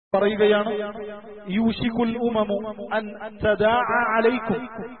പറയുകയാണ് യൂഷികുൽ ഉമമു അൻ തദാഅ അലൈക്കും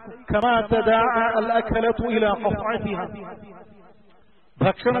കമാ തദാഅ അൽ അഖലതു ഇലാ ഖഫഅതിഹാ.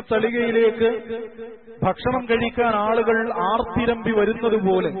 ഭക്ഷണ തളികയിലേക്ക് ഭക്ഷണം കഴിക്കാൻ ആളുകൾ ആർത്തിരമ്പി വരുന്നത്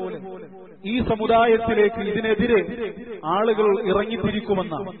പോലെ ഈ സമുദായത്തിലേക്ക് ഇതിനെതിരെ ആളുകൾ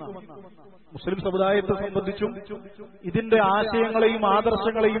ഇറങ്ങിത്തിരിക്കുമെന്നാണ്. മുസ്ലിം സമുദായത്തെ സംബന്ധിച്ചും ഇതിന്റെ ആശയങ്ങളെയും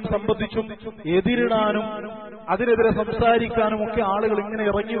ആദർശങ്ങളെയും സംബന്ധിച്ചും എതിരിടാനും അതിനെതിരെ സംസാരിക്കാനും ഒക്കെ ആളുകൾ ഇങ്ങനെ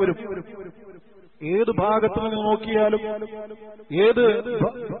ഇറങ്ങി വരും. ഏത് ഭാഗത്തു നിന്ന് നോക്കിയാലും ഏത്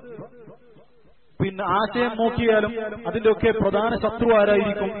ആശയം നോക്കിയാലും അതിന്റെയൊക്കെ പ്രധാന ശത്രു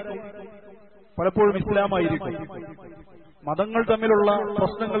ആരായിരിക്കും? പലപ്പോഴും ഇസ്ലാമായിരിക്കും. മതങ്ങൾ തമ്മിലുള്ള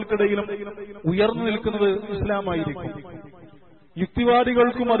പ്രശ്നങ്ങൾക്കിടയിലും ഉയർന്നു നിൽക്കുന്നത് ഇസ്ലാമായിരിക്കും.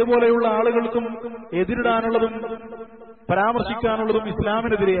 യുക്തിവാദികൾക്കും അതുപോലെയുള്ള ആളുകൾക്കും എതിരിടാനുള്ളതും പരാമർശിക്കാനുള്ളതും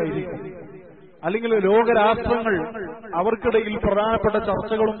ഇസ്ലാമിനെതിരെയായിരിക്കും. അല്ലെങ്കിൽ ലോകരാഷ്ട്രങ്ങൾ അവർക്കിടയിൽ പ്രധാനപ്പെട്ട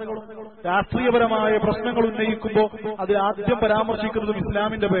ചർച്ചകളും രാഷ്ട്രീയപരമായ പ്രശ്നങ്ങൾ ഉന്നയിക്കുമ്പോൾ അതിൽ ആദ്യം പരാമർശിക്കുന്നതും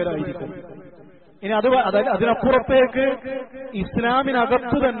ഇസ്ലാമിന്റെ പേരായിരിക്കും. ഇനി അതിനപ്പുറത്തേക്ക്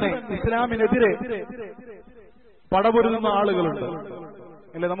ഇസ്ലാമിനകത്ത് തന്നെ ഇസ്ലാമിനെതിരെ പടപൊരുതുന്ന ആളുകളുണ്ട്.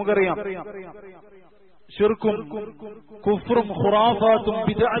 അല്ലെ, നമുക്കറിയാം ശിർക്കും കുഫ്റും ഖുറാഫാത്തും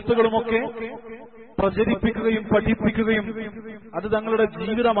ബിദ്അത്തുകളുമൊക്കെ പ്രചരിപ്പിക്കുകയും പഠിപ്പിക്കുകയും അത് തങ്ങളുടെ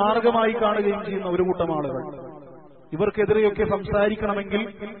ജീവിത മാർഗമായി കാണുകയും ചെയ്യുന്ന ഒരു കൂട്ടം ആളുകൾ. ഇവർക്കെതിരെയൊക്കെ സംസാരിക്കണമെങ്കിൽ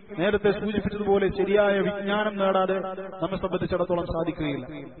നേരത്തെ സൂചിപ്പിച്ചതുപോലെ ശരിയായ വിജ്ഞാനം നേടാതെ നമ്മെ സംബന്ധിച്ചിടത്തോളം സാധിക്കുകയില്ല.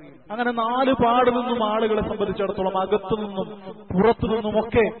 അങ്ങനെ നാല് പാട് നിന്നും ആളുകളെ സംബന്ധിച്ചിടത്തോളം അകത്തുനിന്നും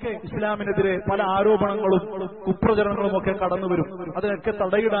പുറത്തുനിന്നുമൊക്കെ ഇസ്ലാമിനെതിരെ പല ആരോപണങ്ങളും കുപ്രചരണങ്ങളും ഒക്കെ കടന്നുവരും. അതിനൊക്കെ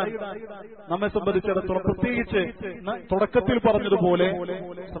തടയിടാൻ നമ്മെ സംബന്ധിച്ചിടത്തോളം പ്രത്യേകിച്ച് തുടക്കത്തിൽ പറഞ്ഞതുപോലെ,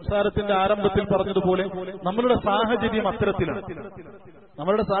 സംസാരത്തിന്റെ ആരംഭത്തിൽ പറഞ്ഞതുപോലെ നമ്മളുടെ സാഹചര്യം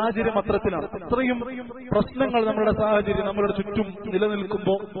അത്തരത്തിലാണ്. ഇത്രയും പ്രശ്നങ്ങൾ നമ്മളുടെ സാഹചര്യം നമ്മളുടെ ചുറ്റും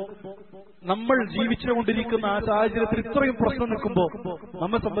നിലനിൽക്കുമ്പോൾ, നമ്മൾ ജീവിച്ചുകൊണ്ടിരിക്കുന്ന ആ സാഹചര്യത്തിൽ ഇത്രയും പ്രശ്നം നിൽക്കുമ്പോൾ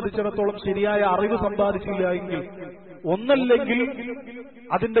നമ്മെ സംബന്ധിച്ചിടത്തോളം ശരിയായ അറിവ് സമ്പാദിച്ചില്ല എങ്കിൽ ഒന്നല്ലെങ്കിൽ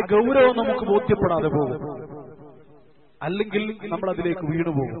അതിന്റെ ഗൗരവം നമുക്ക് ബോധ്യപ്പെടാതെ പോകും, അല്ലെങ്കിൽ നമ്മൾ അതിലേക്ക്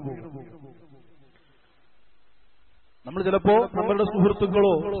വീണുപോകും. നമ്മൾ ചിലപ്പോ നമ്മളുടെ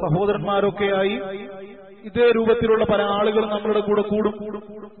സുഹൃത്തുക്കളോ സഹോദരന്മാരൊക്കെയായി ഇതേ രൂപത്തിലുള്ള പല ആളുകൾ നമ്മുടെ കൂടെ കൂടും.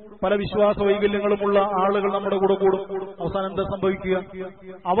 പല വിശ്വാസ വൈകല്യങ്ങളുമുള്ള ആളുകൾ നമ്മുടെ കൂടെ കൂടും. അവസാനം എന്താ സംഭവിക്കുക?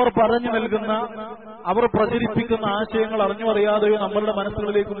 അവർ പറഞ്ഞു നൽകുന്ന, അവർ പ്രചരിപ്പിക്കുന്ന ആശയങ്ങൾ അറിഞ്ഞോ അറിയാതെയോ നമ്മളുടെ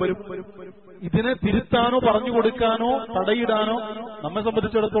മനസ്സുകളിലേക്കും വരും. ഇതിനെ തിരുത്താനോ പറഞ്ഞു കൊടുക്കാനോ തടയിടാനോ നമ്മെ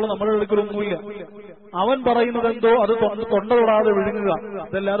സംബന്ധിച്ചിടത്തോളം നമ്മളുടെ അടുക്കലൊന്നുമില്ല. അവൻ പറയുന്നത് എന്തോ അത് തൊണ്ട തൊടാതെ വിഴുങ്ങുക,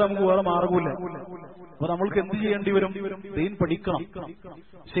 അതല്ലാതെ നമുക്ക് വേറെ മാർഗമില്ല. അപ്പൊ നമ്മൾക്ക് എന്ത് ചെയ്യേണ്ടി വരും? ദീൻ പഠിക്കണം.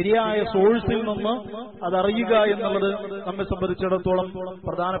 ശരിയായ സോഴ്സിൽ നിന്ന് അതറിയുക എന്നുള്ളത് നമ്മെ സംബന്ധിച്ചിടത്തോളം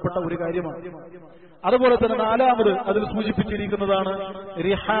പ്രധാനപ്പെട്ട ഒരു കാര്യമാണ്. അതുപോലെ തന്നെ നാലാമത് അതിൽ സൂചിപ്പിച്ചിരിക്കുന്നതാണ്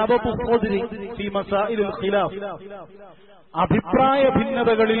റിഹാബത്തു ഖദ്രി ഫീ മസായിലിൽ ഖിലാഫ്. അഭിപ്രായ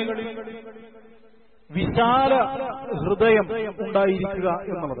ഭിന്നതകളിൽ വിശാല ഹൃദയം ഉണ്ടായിരിക്കുക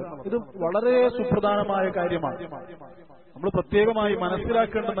എന്നുള്ളത്. ഇത് വളരെ സുപ്രധാനമായ കാര്യമാണ്. നമ്മൾ പ്രത്യേകമായി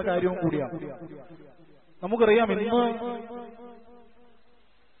മനസ്സിലാക്കേണ്ടുന്ന കാര്യവും കൂടിയാണ്. നമുക്കറിയാം, ഇന്ന്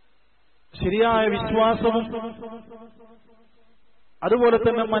ശരിയായ വിശ്വാസവും അതുപോലെ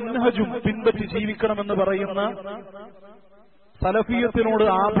തന്നെ മൻഹജും പിൻപറ്റി ജീവിക്കണമെന്ന് പറയുന്ന, സലഫിയത്തിനോട്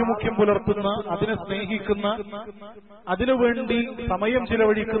ആഭിമുഖ്യം പുലർത്തുന്ന, അതിനെ സ്നേഹിക്കുന്ന, അതിനുവേണ്ടി സമയം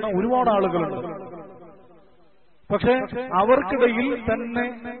ചിലവഴിക്കുന്ന ഒരുപാട് ആളുകളുണ്ട്. പക്ഷെ അവർക്കിടയിൽ തന്നെ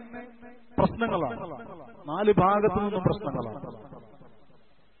പ്രശ്നങ്ങളാണ്. നാല് ഭാഗത്തു നിന്നും പ്രശ്നങ്ങളാണ്.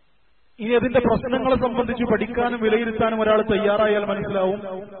 ഇനി അതിന്റെ പ്രശ്നങ്ങളെ സംബന്ധിച്ച് പഠിക്കാനും വിലയിരുത്താനും ഒരാൾ തയ്യാറായാൽ മനസ്സിലാവും,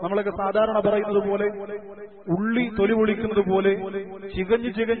 നമ്മളൊക്കെ സാധാരണ പറയുന്നത് പോലെ ഉള്ളി തൊലി പൊളിക്കുന്നത് പോലെ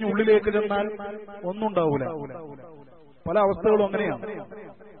ചികഞ്ഞ് ഉള്ളിലേക്ക് ചെന്നാൽ ഒന്നും ഉണ്ടാവൂല. പല അവസ്ഥകളും അങ്ങനെയാണ്.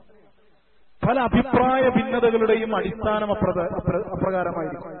 പല അഭിപ്രായ ഭിന്നതകളുടെയും അടിസ്ഥാനം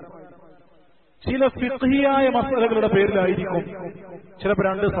അപ്രകാരമായിരിക്കും. ചില ഫിഖ്ഹിയായ മസലകളുടെ പേരിലായിരിക്കും ചിലപ്പോൾ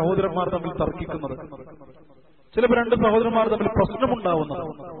രണ്ട് സഹോദരന്മാർ തമ്മിൽ തർക്കിക്കുന്നത്, ചിലപ്പോൾ രണ്ട് സഹോദരന്മാർ തമ്മിൽ പ്രശ്നമുണ്ടാവുന്നത്,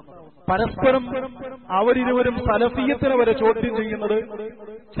 പരസ്പരം അവരിരുവരും സലഫിയത്തിനെ വരെ ചോദ്യം ചെയ്യുന്നത്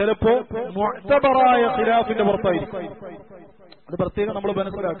ചിലപ്പോ മുഅ്തബറായ ഖിലാഫിന്റെ പുറത്തായിരിക്കും. അത് പ്രത്യേകം നമ്മൾ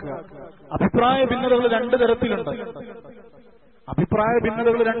മനസ്സിലാക്കുക. അഭിപ്രായ ഭിന്നതകൾ രണ്ട്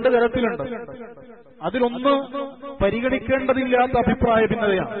തരത്തിലുണ്ട്. അതിലൊന്ന് പരിഗണിക്കേണ്ടതില്ലാത്ത അഭിപ്രായ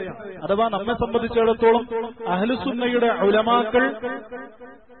ഭിന്നതയാണ്. അഥവാ നമ്മെ സംബന്ധിച്ചിടത്തോളം അഹ്ലുസുന്നയുടെ ഉലമാക്കൾ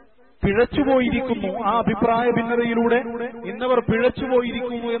പിഴച്ചുപോയിരിക്കുന്നു, ആ അഭിപ്രായ ഭിന്നതയിലൂടെ ഇന്നവർ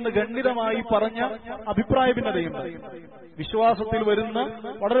പിഴച്ചുപോയിരിക്കുന്നു എന്ന് ഗണ്ഡിതമായി പറഞ്ഞ അഭിപ്രായ ഭിന്നതയുണ്ട്. വിശ്വാസത്തിൽ വരുന്ന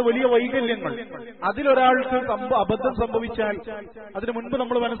വളരെ വലിയ വൈകല്യങ്ങൾ, അതിലൊരാൾക്ക് അബദ്ധം സംഭവിച്ചാൽ അതിനു മുൻപ്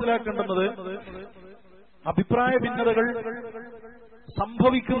നമ്മൾ മനസ്സിലാക്കേണ്ടുന്നത് അഭിപ്രായ ഭിന്നതകൾ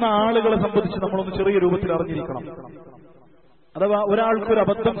സംഭവിക്കുന്ന ആളുകളെ സംബന്ധിച്ച് നമ്മളൊന്ന് ചെറിയ രൂപത്തിൽ അറിഞ്ഞിരിക്കണം. അഥവാ ഒരാൾക്കൊരു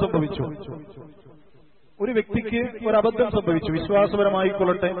അബദ്ധം സംഭവിച്ചു, ഒരു വ്യക്തിക്ക് ഒരു അബദ്ധം സംഭവിച്ചു,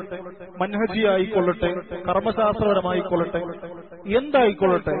 വിശ്വാസപരമായിക്കൊള്ളട്ടെ, മൻഹജിയായിക്കൊള്ളട്ടെ, കർമ്മശാസ്ത്രപരമായിക്കൊള്ളട്ടെ,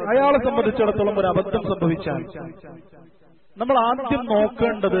 എന്തായിക്കൊള്ളട്ടെ, അയാളെ സംബന്ധിച്ചിടത്തോളം ഒരു അബദ്ധം സംഭവിച്ചാൽ നമ്മൾ ആദ്യം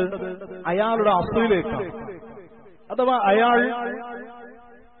നോക്കേണ്ടത് അയാളുടെ അസ്ലിലേക്കാണ്. അഥവാ അയാൾ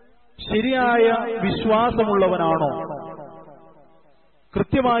ശരിയായ വിശ്വാസമുള്ളവനാണോ,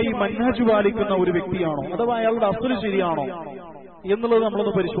 കൃത്യമായി മൻഹജ് പാലിക്കുന്ന ഒരു വ്യക്തിയാണോ, അഥവാ അയാളുടെ അസ്ല് ശരിയാണോ എന്നുള്ളത്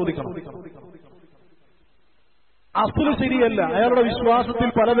നമ്മളൊന്ന് പരിശോധിക്കണം. അസ്ല് ശരിയല്ല, അയാളുടെ വിശ്വാസത്തിൽ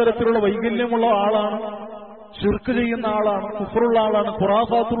പലതരത്തിലുള്ള വൈകല്യമുള്ള ആളാണ്, ശിർക്ക് ചെയ്യുന്ന ആളാണ്, കുഫറുള്ള ആളാണ്,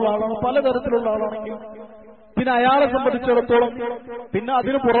 ഖുറാഫാത്തുള്ള ആളാണ്, പലതരത്തിലുള്ള ആളാണെങ്കിൽ പിന്നെ അയാളെ സംബന്ധിച്ചിടത്തോളം പിന്നെ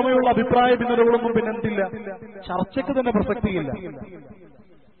അതിനു പുറമെയുള്ള അഭിപ്രായ ഭിന്നതകളൊന്നും പിന്നെ എന്തില്ല, ചർച്ചയ്ക്ക് തന്നെ പ്രസക്തിയില്ല.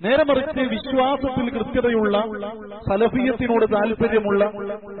 നേരെ മറിച്ച് വിശ്വാസത്തിൽ കൃത്യതയുള്ള, സലഫിയത്തിനോട് താല്പര്യമുള്ള,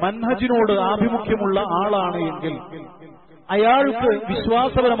 മൻഹജിനോട് ആഭിമുഖ്യമുള്ള ആളാണ് എങ്കിൽ അയാൾക്ക്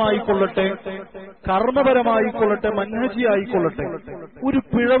വിശ്വാസപരമായിക്കൊള്ളട്ടെ, കർമ്മപരമായിക്കൊള്ളട്ടെ, മൻഹജിയായിക്കൊള്ളട്ടെ ഒരു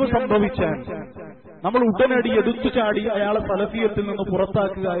പിഴവ് സംഭവിച്ചാൽ നമ്മൾ ഉടനടി എടുത്തു ചാടി അയാളെ സലഫിയത്തിൽ നിന്ന്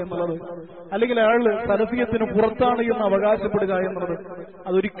പുറത്താക്കുക എന്നുള്ളത്, അല്ലെങ്കിൽ അയാൾ സലഫിയത്തിന് പുറത്താണ് എന്ന് അവകാശപ്പെടുക എന്നുള്ളത്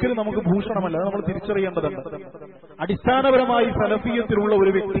അതൊരിക്കലും നമുക്ക് ഭൂഷണമല്ല. അത് നമ്മൾ തിരിച്ചറിയേണ്ടതുണ്ട്. അടിസ്ഥാനപരമായി സലഫിയത്തിലുള്ള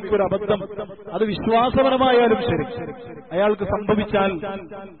ഒരു വ്യക്തിക്ക് ഒരു അബദ്ധം, അത് വിശ്വാസപരമായാലും ശരി, അയാൾക്ക് സംഭവിച്ചാൽ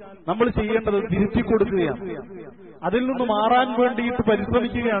നമ്മൾ ചെയ്യേണ്ടത് തിരുത്തി കൊടുക്കുകയാണ്. അതിൽ നിന്ന് മാറാൻ വേണ്ടിയിട്ട്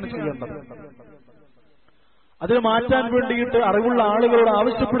പരിശ്രമിക്കുകയാണ് ചെയ്യേണ്ടത്. അതിന് മാറ്റാൻ വേണ്ടിയിട്ട് അറിവുള്ള ആളുകളോട്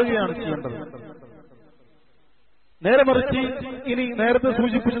ആവശ്യപ്പെടുകയാണ് ചെയ്യേണ്ടത്. നേരെ മറിച്ച് ഇനി നേരത്തെ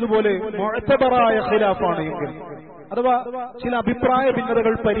സൂചിപ്പിച്ചതുപോലെ മുഅ്തബറായ ഖിലാഫാണ് എങ്കിൽ, അഥവാ ചില അഭിപ്രായ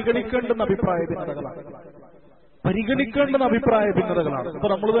ഭിന്നതകൾ പരിഗണിക്കേണ്ടുന്ന അഭിപ്രായ ഭിന്നതകളാണ്. ഇപ്പൊ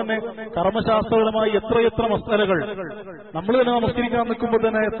നമ്മൾ തന്നെ കർമ്മശാസ്ത്രപരമായി എത്രയെത്ര മസ്അലകൾ, നമ്മൾ തന്നെ നമസ്കരിക്കാൻ നിൽക്കുമ്പോൾ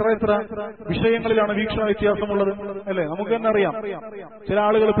തന്നെ എത്രയെത്ര വിഷയങ്ങളിലാണ് വീക്ഷണ വ്യത്യാസമുള്ളത്, അല്ലെ? നമുക്ക് തന്നെ അറിയാം. ചില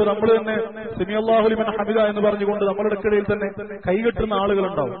ആളുകൾ ഇപ്പൊ നമ്മൾ തന്നെ സമിഅല്ലാഹു ലിമൻ ഹമിദ എന്ന് പറഞ്ഞുകൊണ്ട് നമ്മുടെ ഇടയിൽ തന്നെ കൈകെട്ടുന്ന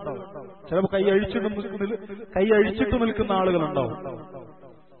ആളുകളുണ്ടാവും. ചിലപ്പോൾ കൈ അഴിച്ചിട്ട് നിൽക്കുന്ന ആളുകളുണ്ടാവും,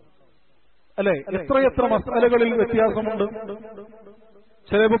 അല്ലെ? എത്രയെത്ര മസ്അലകളിൽ വ്യത്യാസമുണ്ട്.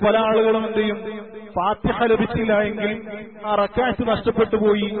 ചിലപ്പോൾ പല ആളുകളും എന്ത് ചെയ്യും, ഫാത്തിഹ ലഭിച്ചില്ല എങ്കിൽ ആ റക്അത്ത് നഷ്ടപ്പെട്ടു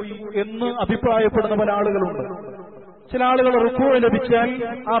പോയി എന്ന് അഭിപ്രായപ്പെടുന്ന പല ആളുകളുണ്ട്. ചില ആളുകൾ റുക്കൂ ലഭിച്ചാൽ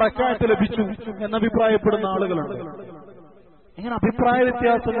ആ റക്അത്ത് ലഭിച്ചു എന്ന് അഭിപ്രായപ്പെടുന്ന ആളുകളുണ്ട്. ഇങ്ങനെ അഭിപ്രായ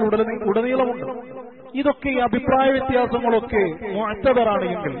വ്യത്യാസങ്ങൾ ഉടനീളമുണ്ട്. ഇതൊക്കെ ഈ അഭിപ്രായ വ്യത്യാസങ്ങളൊക്കെ മുഅ്തബറാണ്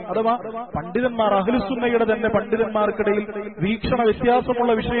എങ്കിൽ, അഥവാ പണ്ഡിതന്മാർ, അഹ്ലുസുന്നയുടെ തന്നെ പണ്ഡിതന്മാർക്കിടയിൽ വീക്ഷണ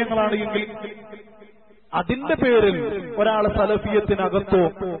വ്യത്യാസമുള്ള വിഷയങ്ങളാണ് എങ്കിൽ അതിന്റെ പേരിൽ ഒരാളെ സലഫിയത്തിനകത്തോ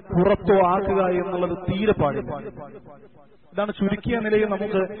പുറത്തോ ആക്കുക എന്നുള്ളത് തീരെ പാടില്ല. ഇതാണ് ചുരുക്കിയ നിലയിൽ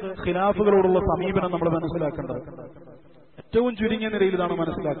നമുക്ക് ഖിലാഫുകളോടുള്ള സമീപനം നമ്മൾ മനസ്സിലാക്കേണ്ടത്. ഏറ്റവും ചുരുങ്ങിയ നിലയിൽ ഇതാണ്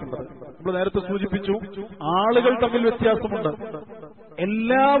മനസ്സിലാക്കേണ്ടത്. നമ്മൾ നേരത്തെ സൂചിപ്പിച്ചു, ആളുകൾ തമ്മിൽ വ്യത്യാസമുണ്ട്.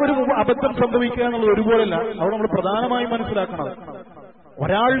 എല്ലാവരും അബദ്ധം സംഭവിക്കുക എന്നുള്ളത് ഒരുപോലല്ല. അവിടെ നമ്മൾ പ്രധാനമായും മനസ്സിലാക്കണം,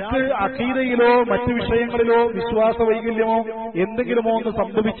 ഒരാൾക്ക് അഖീദയിലോ മറ്റു വിഷയങ്ങളിലോ വിശ്വാസ വൈകല്യമോ എന്തെങ്കിലുമോ ഒന്ന്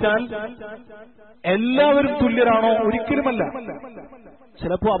സംഭവിച്ചാൽ എല്ലാവരും തുല്യരാണോ? ഒരിക്കലുമല്ല.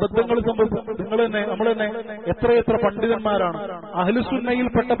 ചിലപ്പോ അബദ്ധങ്ങൾ സംഭവിക്കും. നമ്മൾ തന്നെ എത്രയെത്ര പണ്ഡിതന്മാരാണ്,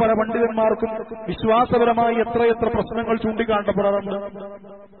 അഹ്ലുസുന്നയിൽപ്പെട്ട പല പണ്ഡിതന്മാർക്കും വിശ്വാസപരമായി എത്രയെത്ര പ്രശ്നങ്ങൾ ചൂണ്ടിക്കാട്ടപ്പെടാറുണ്ട്.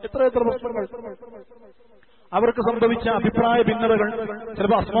 എത്രയെത്ര പ്രശ്നങ്ങൾ അവർക്ക് സംഭവിച്ച അഭിപ്രായ ഭിന്നതകൾ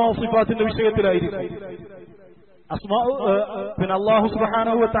ചിലപ്പോൾ അസ്മാ സിഫാത്തിന്റെ വിഷയത്തിലായിരിക്കും. പിന്നെ അല്ലാഹു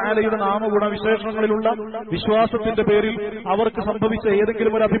സുബ്ഹാനഹു വ തആലയുടെ നാമഗുണവിശേഷണങ്ങളിലുള്ള വിശ്വാസത്തിന്റെ പേരിൽ അവർക്ക് സംഭവിച്ച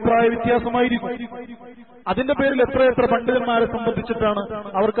ഏതെങ്കിലും ഒരു അഭിപ്രായ വ്യത്യാസമായിരിക്കും. അതിന്റെ പേരിൽ എത്രയെത്ര പണ്ഡിതന്മാരെ സംബന്ധിച്ചിട്ടാണ്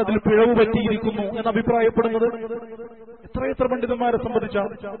അവർക്കതിൽ പിഴവ് പറ്റിയിരിക്കുന്നു എന്ന് അഭിപ്രായപ്പെടുന്നത്. എത്രയെത്ര പണ്ഡിതന്മാരെ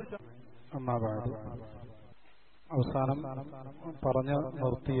സംബന്ധിച്ചാണ്. അവസാനം പറഞ്ഞു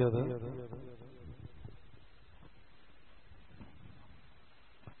നിർത്തിയത്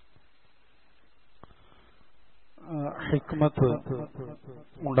ഹിക്മത്ത്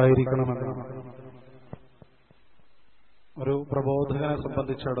ഉണ്ടായിരിക്കണമെന്നാണ്. ഒരു പ്രബോധകനെ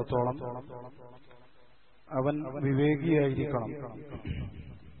സംബന്ധിച്ചിടത്തോളം അവൻ വിവേകിയായിരിക്കണം.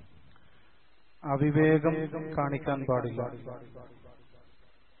 അവിവേകം കാണിക്കാൻ പാടില്ല.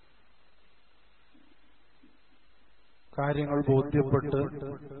 കാര്യങ്ങൾ ബോധ്യപ്പെട്ട്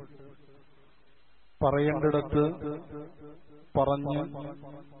പറയേണ്ടിടത്ത് പറഞ്ഞ്,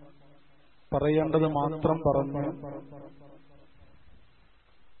 പറയേണ്ടത് മാത്രം പറഞ്ഞ്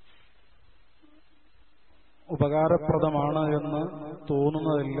ഉപകാരപ്രദമാണ് എന്ന്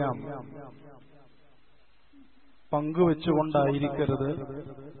തോന്നുന്നതെല്ലാം പങ്കുവെച്ചുകൊണ്ടായിരിക്കരുത്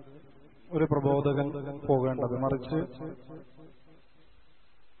ഒരു പ്രബോധകൻ പോകേണ്ടത്. മറിച്ച്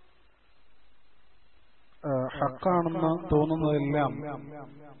ഹക്കാണെന്ന് തോന്നുന്നതെല്ലാം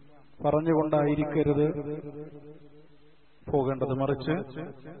പറഞ്ഞുകൊണ്ടായിരിക്കരുത് പോകേണ്ടത്. മറിച്ച്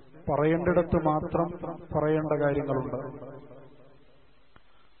പറയേണ്ടിടത്ത് മാത്രം പറയേണ്ട കാര്യങ്ങളുണ്ട്.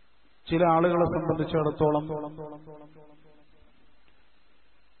 ചില ആളുകളെ സംബന്ധിച്ചിടത്തോളം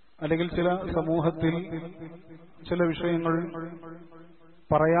അല്ലെങ്കിൽ ചില സമൂഹത്തിൽ ചില വിഷയങ്ങൾ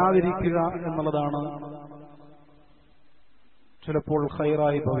പറയാതിരിക്കുക എന്നുള്ളതാണ് ചിലപ്പോൾ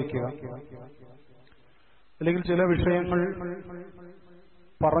ഖൈറായി ഭവിക്കുക. അല്ലെങ്കിൽ ചില വിഷയങ്ങൾ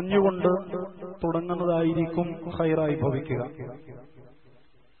പറഞ്ഞുകൊണ്ട് തുടങ്ങുന്നതായിരിക്കും ഖൈറായി ഭവിക്കുക.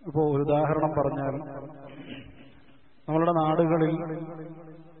 ഇപ്പോൾ ഒരു ഉദാഹരണം പറഞ്ഞാൽ, നമ്മളുടെ നാടുകളിൽ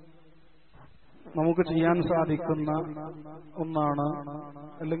നമുക്ക് ചെയ്യാൻ സാധിക്കുന്ന ഒന്നാണ്,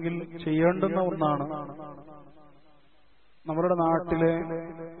 അല്ലെങ്കിൽ ചെയ്യേണ്ടുന്ന ഒന്നാണ്, നമ്മുടെ നാട്ടിലെ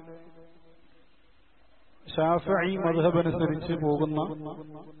ശാഫിഈ മദ്ഹബ് അനുസരിച്ച് പോകുന്ന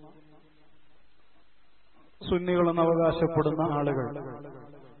സുന്നികളെന്ന് അവകാശപ്പെടുന്ന ആളുകൾ,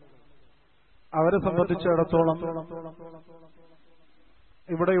 അവരെ സംബന്ധിച്ചിടത്തോളം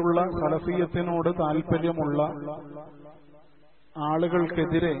ഇവിടെയുള്ള സലഫിയത്തിനോട് താൽപര്യമുള്ള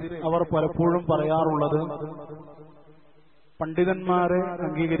ആളുകൾക്കെതിരെ അവർ പലപ്പോഴും പറയാറുള്ളത് പണ്ഡിതന്മാരെ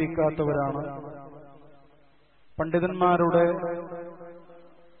അംഗീകരിക്കാത്തവരാണ്, പണ്ഡിതന്മാരുടെ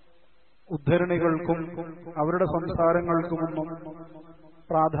ഉദ്ധരണികൾക്കും അവരുടെ സംസാരങ്ങൾക്കുമൊന്നും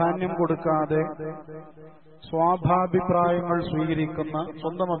പ്രാധാന്യം കൊടുക്കാതെ സ്വാഭാഭിപ്രായങ്ങൾ സ്വീകരിക്കുന്ന,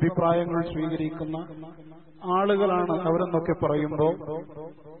 സ്വന്തം അഭിപ്രായങ്ങൾ സ്വീകരിക്കുന്ന ആളുകളാണ് അവരെന്നൊക്കെ പറയുമ്പോൾ,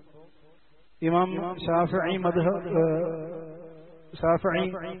 ഇമാം ഷാഫിഈ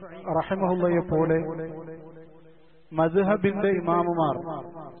റഹിമഹുള്ളയെ പോലെ മദ്ഹബിന്റെ ഇമാമുമാർ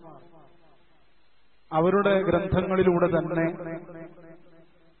അവരുടെ ഗ്രന്ഥങ്ങളിലൂടെ തന്നെ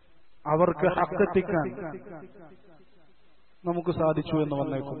അവർക്ക് ഹക്കെത്തിക്കാൻ നമുക്ക് സാധിച്ചു എന്ന്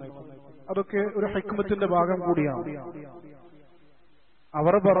വന്നേക്കും. അതൊക്കെ ഒരു ഹിക്മത്തിന്റെ ഭാഗം കൂടിയാണ്.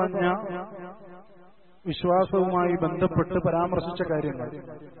 അവർ പറഞ്ഞ വിശ്വാസവുമായി ബന്ധപ്പെട്ട് പരാമർശിച്ച കാര്യങ്ങൾ,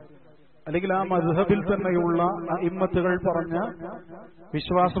 അല്ലെങ്കിൽ ആ മദ്ഹബിൽ തന്നെയുള്ള ഇമ്മത്തുകൾ പറഞ്ഞ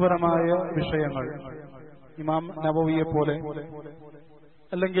വിശ്വാസപരമായ വിഷയങ്ങൾ, ഇമാം നബവിയെ പോലെ,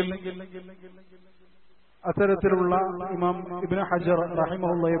 അല്ലെങ്കിൽ അത്തരത്തിലുള്ള ഇമാം ഇബ്നു ഹജർ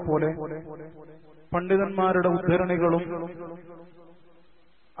റഹിമഹുള്ളയെ പോലെ പണ്ഡിതന്മാരുടെ ഉദ്ധരണികളും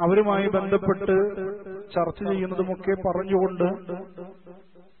അവരുമായി ബന്ധപ്പെട്ട് ചർച്ച ചെയ്യുന്നതുമൊക്കെ പറഞ്ഞുകൊണ്ട്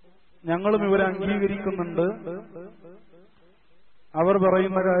ഞങ്ങളും ഇവരെ അംഗീകരിക്കുന്നുണ്ട്, അവർ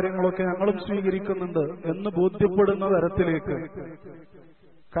പറയുന്ന കാര്യങ്ങളൊക്കെ ഞങ്ങളും സ്വീകരിക്കുന്നുണ്ട് എന്ന് ബോധ്യപ്പെടുന്ന തരത്തിലേക്ക്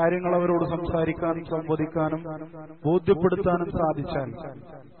കാര്യങ്ങൾ അവരോട് സംസാരിക്കാനും സംവദിക്കാനും ബോധ്യപ്പെടുത്താനും സാധിച്ചാൽ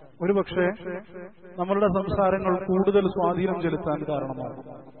ഒരുപക്ഷെ നമ്മളുടെ സംസാരങ്ങൾ കൂടുതൽ സ്വാധീനം ചെലുത്താൻ കാരണമാകും.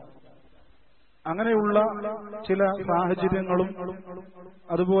 അങ്ങനെയുള്ള ചില സാഹചര്യങ്ങളും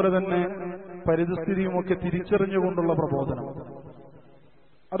അതുപോലെ തന്നെ പരിതസ്ഥിതിയുമൊക്കെ തിരിച്ചറിഞ്ഞുകൊണ്ടുള്ള പ്രബോധനം,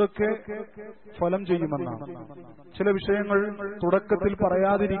 അതൊക്കെ ഫലം ചെയ്യുമെന്നാണ്. ചില വിഷയങ്ങൾ തുടക്കത്തിൽ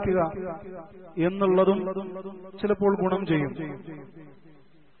പറയാതിരിക്കുക എന്നുള്ളതും ചിലപ്പോൾ ഗുണം ചെയ്യും.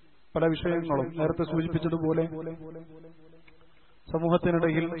 പല വിഷയങ്ങളും നേരത്തെ സൂചിപ്പിച്ചതുപോലെ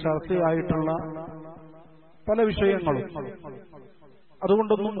സമൂഹത്തിനിടയിൽ ചർച്ചയായിട്ടുള്ള പല വിഷയങ്ങളും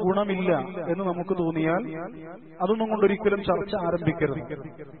അതുകൊണ്ടൊന്നും ഗുണമില്ല എന്ന് നമുക്ക് തോന്നിയാൽ അതൊന്നും കൊണ്ടൊരിക്കലും ചർച്ച ആരംഭിക്കരുത്.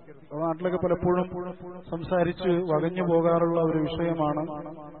 നാട്ടിലൊക്കെ പലപ്പോഴും സംസാരിച്ച് വകഞ്ഞു പോകാറുള്ള ഒരു വിഷയമാണ്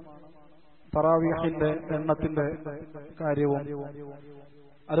തറാവീഹിന്റെ എണ്ണത്തിന്റെ കാര്യവും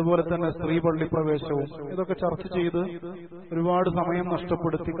അതുപോലെ തന്നെ സ്ത്രീ പള്ളി പ്രവേശവും. ഇതൊക്കെ ചർച്ച ചെയ്ത് ഒരുപാട് സമയം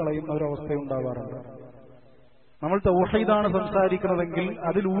നഷ്ടപ്പെടുത്തി കളയുന്ന ഒരവസ്ഥയുണ്ടാവാറുണ്ട്. നമ്മൾ തൗഹീദാണ് സംസാരിക്കുന്നതെങ്കിൽ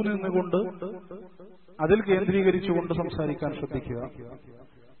അതിൽ ഊന്നി നിന്നുകൊണ്ട് അതിൽ കേന്ദ്രീകരിച്ചുകൊണ്ട് സംസാരിക്കാൻ ശ്രദ്ധിക്കുക.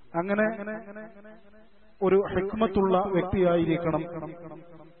 അങ്ങനെ ഒരു ഹിക്മത്തുള്ള വ്യക്തിയായിരിക്കണം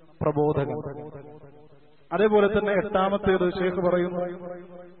പ്രബോധകൻ. അതേപോലെ തന്നെ എട്ടാമത്തേത് ശൈഖ് പറയുന്നു,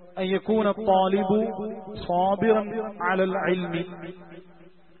 അയ്യകൂന ത്വാലിബു സാബിറൻ അലൽ ഇൽമി,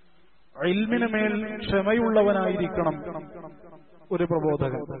 ഇൽമിന് മേൽ ക്ഷമയുള്ളവനായിരിക്കണം ഒരു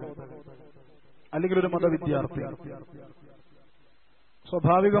പ്രബോധകൻ അല്ലെങ്കിൽ ഒരു മതവിദ്യാർത്ഥി.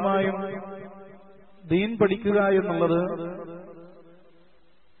 സ്വാഭാവികമായും ദീൻ പഠിക്കുക എന്നുള്ളത്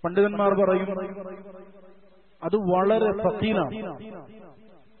പണ്ഡിതന്മാർ പറയും അത് വളരെ ഫഖീലാണ്,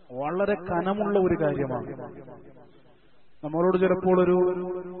 വളരെ കനമുള്ള ഒരു കാര്യമാണ്. നമ്മളോട് ചിലപ്പോൾ ഒരു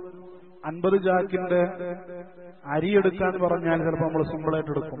 50 ചാക്കിന്റെ അരിയെടുക്കാൻ പറഞ്ഞാൽ ചിലപ്പോൾ നമ്മൾ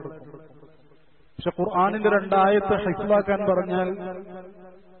സിമ്പിളായിട്ട് എടുക്കും. പക്ഷെ ഖുർആനിന്റെ 2 ആയത്ത് ഹിഫ്ളാക്കാൻ പറഞ്ഞാൽ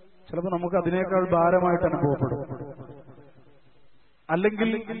ചിലപ്പോൾ നമുക്ക് അതിനേക്കാൾ ഭാരമായിട്ട് അനുഭവപ്പെടും. അല്ലെങ്കിൽ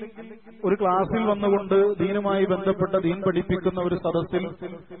ഒരു ക്ലാസ്സിൽ വന്നുകൊണ്ട് ദീനുമായി ബന്ധപ്പെട്ട ദീൻ പഠിപ്പിക്കുന്ന ഒരു സദസ്സിൽ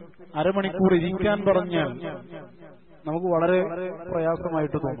അരമണിക്കൂർ ഇരിക്കാൻ പറഞ്ഞാൽ നമുക്ക് വളരെ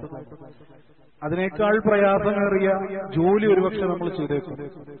പ്രയാസമായിട്ട് തോന്നും. അതിനേക്കാൾ പ്രയാസമേറിയ ജോലി ഒരുപക്ഷെ നമ്മൾ ചെയ്തേക്കും.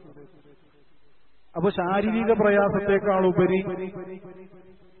 അപ്പൊ ശാരീരിക പ്രയാസത്തെക്കാൾ ഉപരി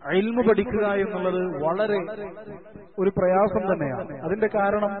ഇൽമ് പഠിക്കുക എന്നുള്ളത് വളരെ ഒരു പ്രയാസം തന്നെയാണ്. അതിന്റെ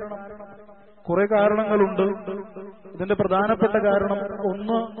കാരണം കുറെ കാരണങ്ങളുണ്ട്. ഇതിന്റെ പ്രധാനപ്പെട്ട കാരണം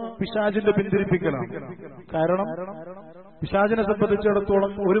ഒന്ന് പിശാചിന്റെ പിന്തിരിപ്പിക്കലാണ്. കാരണം പിശാചിനെ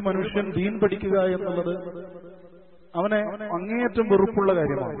സംബന്ധിച്ചിടത്തോളം ഒരു മനുഷ്യൻ ദീൻ പഠിക്കുക എന്നുള്ളത് അവനെ അങ്ങേയറ്റം വെറുപ്പുള്ള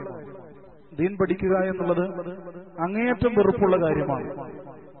കാര്യമാണ്. ദീൻ പഠിക്കുക എന്നുള്ളത് അങ്ങേയറ്റം വെറുപ്പുള്ള കാര്യമാണ്.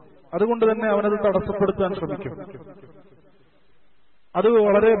 അതുകൊണ്ട് തന്നെ അവനത് തടസ്സപ്പെടുത്താൻ ശ്രമിക്കും. അത്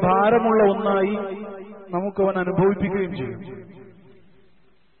വളരെ ഭാരമുള്ള ഒന്നായി നമുക്കവൻ അനുഭവിപ്പിക്കുകയും ചെയ്യും.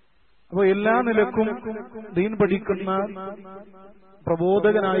 അപ്പോൾ എല്ലാ നിലക്കും ദീൻ പഠിക്കുന്ന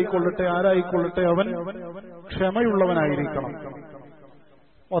പ്രബോധകനായിക്കൊള്ളട്ടെ ആരായിക്കൊള്ളട്ടെ അവൻ ക്ഷമയുള്ളവനായിരിക്കണം.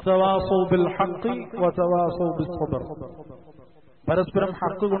 വതവാസൗ ബിൽ ഹഖ് വതവാസൗ ബിസ് സബ്ർ. പരസ്പരം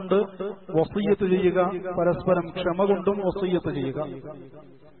ഹഖ് കൊണ്ട് വസിയ്യത്ത് ചെയ്യുക, പരസ്പരം ക്ഷമ കൊണ്ടും വസിയ്യത്ത് ചെയ്യുക.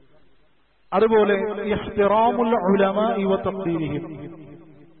 അതുപോലെ ഇഹ്തിറാമുൽ ഉലമാഇ വതഖ്ദീരിഹിം.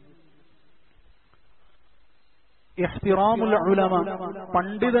 ഇഹ്തിറാമുൽ ഉലമ,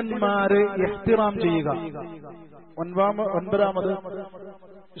 പണ്ഡിതന്മാരെ ഇഹ്തിറാം ചെയ്യുക. ഒൻപതാമത്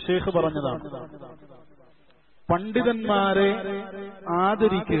ശൈഖ് പറഞ്ഞതാണ്. പണ്ഡിതന്മാരെ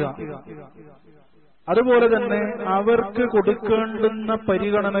ആദരിക്കുക, അതുപോലെ തന്നെ അവർക്ക് കൊടുക്കേണ്ടുന്ന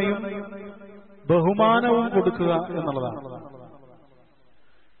പരിഗണനയും ബഹുമാനവും കൊടുക്കുക എന്നുള്ളതാണ്.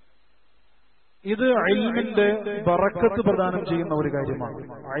 ഇത് ഇൽമിന്റെ ബറക്കത്ത് പ്രദാനം ചെയ്യുന്ന ഒരു കാര്യമാണ്.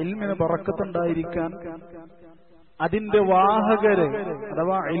 ഇൽമിന് ബറക്കത്തുണ്ടായിരിക്കാൻ അതിന്റെ വാഹകരെ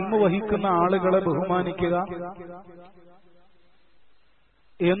അഥവാ ഇൽമു വഹിക്കുന്ന ആളുകളെ ബഹുമാനിക്കുക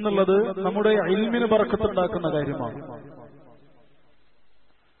എന്നുള്ളത് നമ്മുടെ ഇൽമിന് ബറക്കത്തുണ്ടാക്കുന്ന കാര്യമാണ്.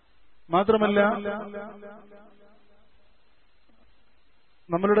 മാത്രമല്ല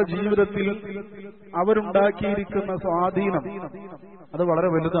നമ്മളുടെ ജീവിതത്തിൽ അവരുണ്ടാക്കിയിരിക്കുന്ന സ്വാധീനം അത് വളരെ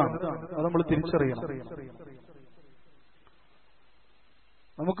വലുതാണ്. അത് നമ്മൾ തിരിച്ചറിയണം.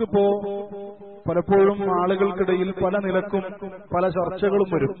 നമുക്കിപ്പോ പലപ്പോഴും ആളുകൾക്കിടയിൽ പല നിലക്കും പല ചർച്ചകളും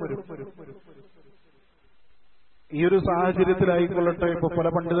വരും. ഈ ഒരു സാഹചര്യത്തിലായിക്കൊള്ളട്ടെ ഇപ്പൊ പല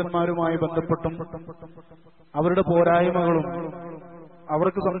പണ്ഡിതന്മാരുമായി ബന്ധപ്പെട്ടും അവരുടെ പോരായ്മകളും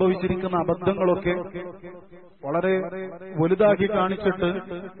അവർക്ക് സംഭവിച്ചിരിക്കുന്ന അബദ്ധങ്ങളൊക്കെ വളരെ വലുതാക്കി കാണിച്ചിട്ട്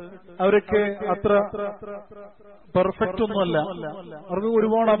അവരൊക്കെ അത്ര പെർഫെക്റ്റ് ഒന്നുമല്ല, അവർക്ക്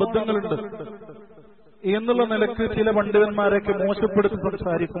ഒരുപാട് അബദ്ധങ്ങളുണ്ട് എന്നുള്ള നിലക്ക് ചില പണ്ഡിതന്മാരെയൊക്കെ മോശപ്പെടുത്തി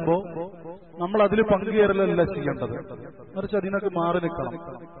സംസാരിക്കുമ്പോൾ നമ്മൾ അതിൽ പങ്കുചേരലല്ല ചെയ്യേണ്ടത്, മറിച്ച് അതിനൊക്കെ മാറി നിൽക്കണം.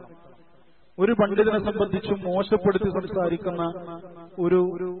 ഒരു പണ്ഡിതനെ സംബന്ധിച്ചും മോശപ്പെടുത്തി സംസാരിക്കുന്ന ഒരു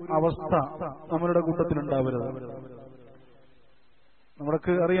അവസ്ഥ നമ്മളുടെ കൂട്ടത്തിലുണ്ടാവരുത്.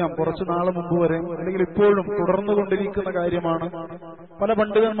 നമ്മൾക്ക് അറിയാം, കുറച്ചു നാൾ മുമ്പ് വരെ അല്ലെങ്കിൽ ഇപ്പോഴും തുടർന്നുകൊണ്ടിരിക്കുന്ന കാര്യമാണ്. പല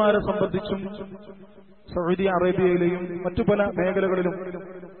പണ്ഡിതന്മാരെ സംബന്ധിച്ചും സൗദി അറേബ്യയിലെയും മറ്റു പല മേഖലകളിലും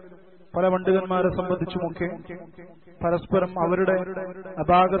പല പണ്ഡിതന്മാരെ സംബന്ധിച്ചുമൊക്കെ പരസ്പരം അവരുടെ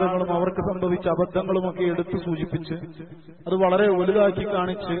അപാകതകളും അവർക്ക് സംഭവിച്ച അബദ്ധങ്ങളുമൊക്കെ എടുത്തു സൂചിപ്പിച്ച് അത് വളരെ വലുതാക്കി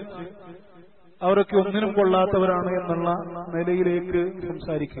കാണിച്ച് അവരൊക്കെ ഒന്നിനും കൊള്ളാത്തവരാണ് എന്നുള്ള നിലയിലേക്ക്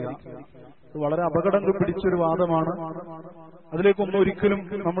സംസാരിക്കുക. ഇത് വളരെ അപകടം പിടിച്ചൊരു വാദമാണ്. അതിലേക്കൊന്നും ഒരിക്കലും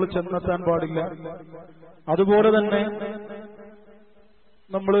നമ്മൾ ചെന്നെത്താൻ പാടില്ല. അതുപോലെ തന്നെ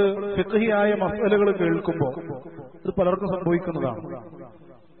നമ്മൾ ഫിഖ്ഹിയായ മസ്അലകൾ കേൾക്കുമ്പോൾ ഇത് പലർക്കും സംഭവിക്കുന്നതാണ്.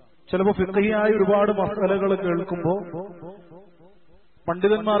 ചിലപ്പോൾ ഫിഖ്ഹിയായ ഒരുപാട് മസ്അലകൾ കേൾക്കുമ്പോൾ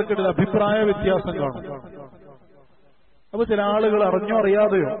പണ്ഡിതന്മാർക്കിടയിൽ അഭിപ്രായ വ്യത്യാസം കാണും. അപ്പൊ ചില ആളുകൾ അറിഞ്ഞോ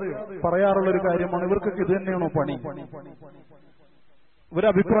അറിയാതെയോ പറയാറുള്ള ഒരു കാര്യമാണ്, ഇവർക്കൊക്കെ ഇത് തന്നെയാണോ പണി? ഇവർ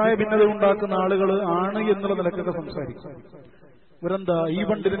അഭിപ്രായ ഭിന്നത ഉണ്ടാക്കുന്ന ആളുകൾ ആണ് എന്നുള്ള നിലക്കൊക്കെ സംസാരിക്കും. ഇവരെന്താ ഈ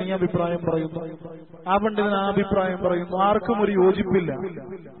പണ്ഡിതന് ഈ അഭിപ്രായം പറയുന്നു, ആ പണ്ഡിതന് ആ അഭിപ്രായം പറയുന്നു, ആർക്കും ഒരു യോജിപ്പില്ല.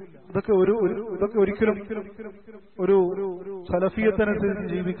 ഇതൊക്കെ ഒരിക്കലും ഒരു സലഫിയത്തനുസരിച്ച്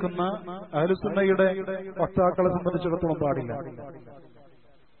ജീവിക്കുന്ന അഹ്ലുസുന്നയുടെ വക്താക്കളെ സംബന്ധിച്ചിടത്തോളം പാടില്ല,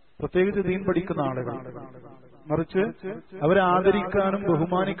 പ്രത്യേകിച്ച് ദീൻ പഠിക്കുന്ന ആളുകൾ. മറിച്ച് അവരെ ആദരിക്കാനും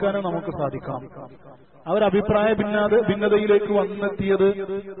ബഹുമാനിക്കാനും നമുക്ക് സാധിക്കണം. അവർ അഭിപ്രായ ഭിന്നതയിലേക്ക് വന്നെത്തിയത്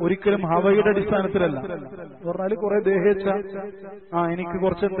ഒരിക്കലും ഹവയുടെ അടിസ്ഥാനത്തിലല്ല. പറഞ്ഞാൽ കുറെ ദേഹേച്ഛ, എനിക്ക്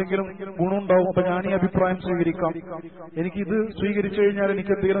കുറച്ച് എന്തെങ്കിലും ഗുണമുണ്ടാവും, അപ്പൊ ഞാൻ ഈ അഭിപ്രായം സ്വീകരിക്കാം, എനിക്കിത് സ്വീകരിച്ചു കഴിഞ്ഞാൽ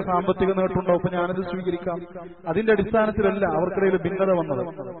എനിക്ക് എന്തെങ്കിലും സാമ്പത്തിക നേട്ടമുണ്ടാവും, അപ്പൊ ഞാനത് സ്വീകരിക്കാം. അതിന്റെ അടിസ്ഥാനത്തിലല്ല അവർക്കിടയിൽ ഭിന്നത വന്നത്.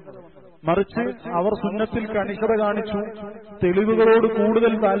 മറിച്ച് അവർ സുന്നത്തിൽ കണിശത കാണിച്ചു, തെളിവുകളോട്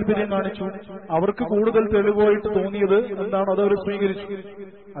കൂടുതൽ താല്പര്യം കാണിച്ചു. അവർക്ക് കൂടുതൽ തെളിവായിട്ട് തോന്നിയത് എന്താണോ അതവർ സ്വീകരിച്ചു.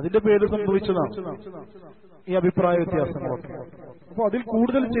 അതിന്റെ പേര് സംഭവിച്ചതാണ് ഈ അഭിപ്രായ വ്യത്യാസങ്ങളൊക്കെ. അപ്പൊ അതിൽ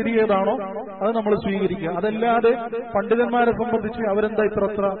കൂടുതൽ ശരിയേതാണോ അത് നമ്മൾ സ്വീകരിക്കുക. അതല്ലാതെ പണ്ഡിതന്മാരെ സംബന്ധിച്ച് അവരെന്താ ഇത്ര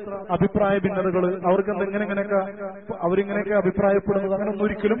അഭിപ്രായ ഭിന്നതകൾ, അവർക്ക് എങ്ങനെയൊക്കെ അവരിങ്ങനെയൊക്കെ അഭിപ്രായപ്പെടുന്നത്, അങ്ങനെയൊന്നും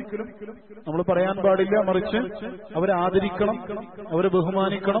ഒരിക്കലും നമ്മൾ പറയാൻ പാടില്ല. മറിച്ച് അവരെ ആദരിക്കണം, അവരെ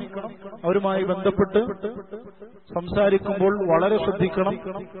ബഹുമാനിക്കണം, അവരുമായി ബന്ധപ്പെട്ട് സംസാരിക്കുമ്പോൾ വളരെ ശ്രദ്ധിക്കണം.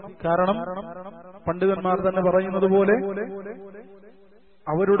 കാരണം പണ്ഡിതന്മാർ തന്നെ പറയുന്നത് പോലെ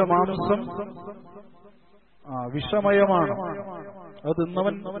അവരുടെ മാംസം വിഷമയമാണ്, അത്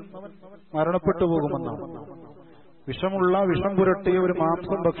തിന്നവൻ മരണപ്പെട്ടു പോകുമെന്നാണ്. വിഷം പുരട്ടിയ ഒരു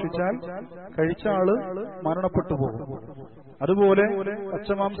മാംസം ഭക്ഷിച്ചാൽ കഴിച്ച ആള് മരണപ്പെട്ടു പോകും. അതുപോലെ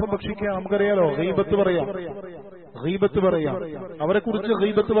പച്ചമാംസം ഭക്ഷിക്കുക, നമുക്കറിയാലോ, ഗീബത്ത് പറയാം. അവരെ കുറിച്ച്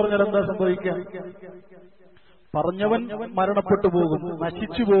ഗീബത്ത് പറഞ്ഞാൽ എന്താ സംഭവിക്കുക? പറഞ്ഞവൻ മരണപ്പെട്ടു പോകും,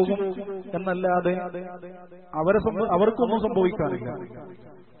 നശിച്ചു പോകും എന്നല്ലാതെ അവർക്കൊന്നും സംഭവിക്കാനില്ല.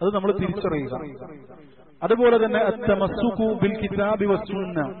 അത് നമ്മൾ തിരിച്ചറിയുക. അതുപോലെ തന്നെ അത്തമസ്സുകു ബിൽ കിതാബി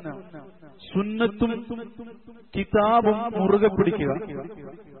വസ്സുന്ന, സുന്നത്തും കിതാബും മുറുകെ പിടിക്കുക.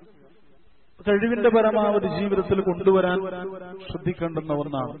 കഴിവിന്റെ പരമാവധി ജീവിതത്തിൽ കൊണ്ടുവരാൻ ശ്രദ്ധിക്കേണ്ടുന്ന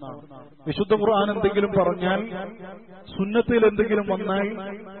ഒന്നാണ്. വിശുദ്ധ ഖുർആൻ എന്തെങ്കിലും പറഞ്ഞാൽ, സുന്നത്തിൽ എന്തെങ്കിലും വന്നാൽ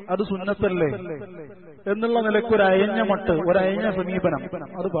അത് സുന്നത്തല്ലേ എന്നുള്ള നിലയ്ക്ക് ഒരു അയഞ്ഞ സമീപനം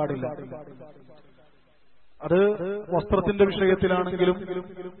അത് പാടില്ല. അത് വസ്ത്രത്തിന്റെ വിഷയത്തിലാണെങ്കിലും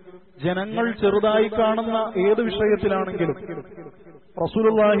ജനങ്ങൾ ചെറുതായി കാണുന്ന ഏത് വിഷയത്തിലാണെങ്കിലും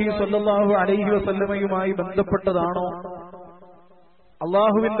റസൂലുള്ളാഹി സ്വല്ലല്ലാഹു അലൈഹി വസല്ലമയുമായി ബന്ധപ്പെട്ടതാണോ,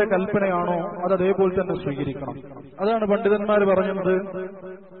 അള്ളാഹുവിന്റെ കൽപ്പനയാണോ, അത് അതേപോലെ തന്നെ സ്വീകരിക്കണം. അതാണ് പണ്ഡിതന്മാർ പറഞ്ഞത്.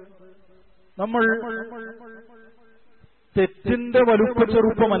 നമ്മൾ തെറ്റിന്റെ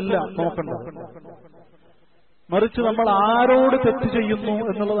വലുപ്പച്ചെറുപ്പമല്ല നോക്കേണ്ടത്, മറിച്ച് നമ്മൾ ആരോട് തെറ്റ് ചെയ്യുന്നു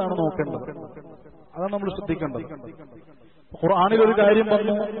എന്നുള്ളതാണ് നോക്കേണ്ടത്. അതാണ് നമ്മൾ ശ്രദ്ധിക്കേണ്ടത്. ഖുർആനിൽ ഒരു കാര്യം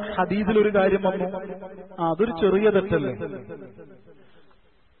വന്നു, ഹദീസിൽ ഒരു കാര്യം വന്നു, അതൊരു ചെറിയ തെറ്റല്ലേ,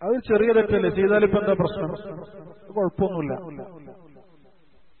 ചെയ്താലിപ്പോ എന്താ പ്രശ്നം? കുഴപ്പമൊന്നുമില്ല.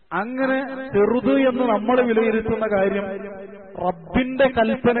 അങ്ങനെ ചെറുത് എന്ന് നമ്മൾ വിലയിരുത്തുന്ന കാര്യം റബ്ബിന്റെ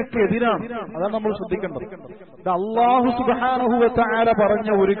കൽപ്പനയ്ക്ക് എതിരാണ്. അതാണ് നമ്മൾ ശ്രദ്ധിക്കേണ്ടത്. ഇത് അല്ലാഹു സുബ്ഹാനഹു വ തആല പറഞ്ഞ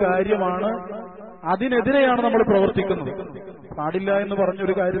ഒരു കാര്യമാണ്, അതിനെതിരെയാണ് നമ്മൾ പ്രവർത്തിക്കുന്നത്. പാടില്ല എന്ന്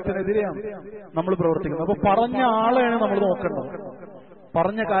പറഞ്ഞൊരു കാര്യത്തിനെതിരെയാണ് നമ്മൾ പ്രവർത്തിക്കുന്നത്. അപ്പൊ പറഞ്ഞ ആളെയാണ് നമ്മൾ നോക്കേണ്ടത്,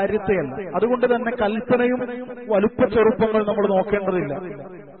 പറഞ്ഞ കാര്യത്തെയല്ല. അതുകൊണ്ട് തന്നെ കൽപ്പനയും വലുപ്പ ചെറുപ്പങ്ങൾ നമ്മൾ നോക്കേണ്ടതില്ല.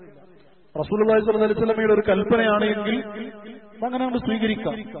 റസൂലുള്ളാഹി സ്വല്ലല്ലാഹു അലൈഹി വസല്ലമയുടെ ഒരു കൽപ്പനയാണ് എങ്കിൽ അങ്ങനെ നമ്മൾ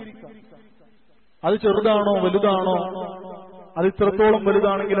സ്വീകരിക്കാം. അത് ചെറുതാണോ വലുതാണോ, അത് ഇത്രത്തോളം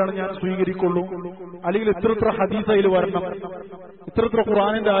വലുതാണെങ്കിലാണ് ഞാൻ സ്വീകരിക്കുള്ളൂ, അല്ലെങ്കിൽ ഇത്ര ഹദീസയിൽ വരണം, ഇത്ര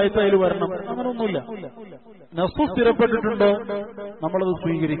ഖുർആനിന്റെ ആയത്തയിൽ വരണം, അങ്ങനൊന്നുമില്ല. നസ്സ് സ്ഥിരപ്പെട്ടിട്ടുണ്ടോ നമ്മളത്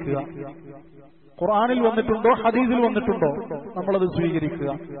സ്വീകരിക്കുക. ഖുർആനിൽ വന്നിട്ടുണ്ടോ ഹദീസിൽ വന്നിട്ടുണ്ടോ നമ്മളത്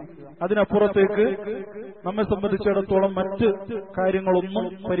സ്വീകരിക്കുക. അതിനപ്പുറത്തേക്ക് നമ്മെ സംബന്ധിച്ചിടത്തോളം മറ്റ് കാര്യങ്ങളൊന്നും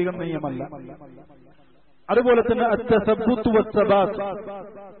പരിഗണനീയമല്ല. അതുപോലെ തന്നെ അത്തസബ്ബുത്ത് വസ്സബാത്ത്,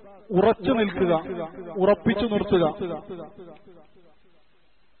 ഉറച്ചു നിൽക്കുക, ഉറപ്പിച്ചു നിർത്തുക.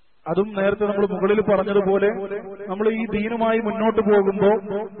 അതും നേരത്തെ നമ്മൾ മുകളിൽ പറഞ്ഞതുപോലെ നമ്മൾ ഈ ദീനുമായി മുന്നോട്ട് പോകുമ്പോൾ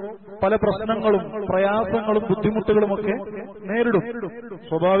പല പ്രശ്നങ്ങളും പ്രയാസങ്ങളും ബുദ്ധിമുട്ടുകളുമൊക്കെ നേരിടും,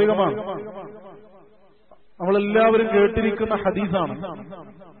 സ്വാഭാവികമാണ്. നമ്മളെല്ലാവരും കേട്ടിരിക്കുന്ന ഹദീസാണ്,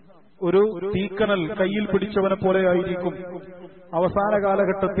 ഒരു തീക്കനൽ കയ്യിൽ പിടിച്ചവനെ പോലെ ആയിരിക്കും അവസാന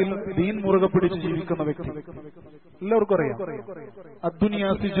കാലഘട്ടത്തിൽ ദീൻ മുറുകെ പിടിച്ച് ജീവിക്കുന്ന വ്യക്തി. എല്ലാവർക്കും അറിയാം, അദ്ദുനിയാ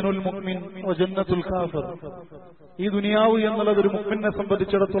സിജ്നുൽ മുഅ്മിൻ വ ജന്നത്തുൽ കാഫിർ. ഈ ദുനിയാവ് എന്നുള്ളത് ഒരു മുഅ്മിനെ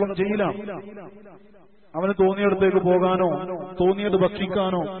സംബന്ധിച്ചിടത്തോളം ജയിലാണ്. അവന് തോന്നിയിടത്തേക്ക് പോകാനോ, തോന്നിയത്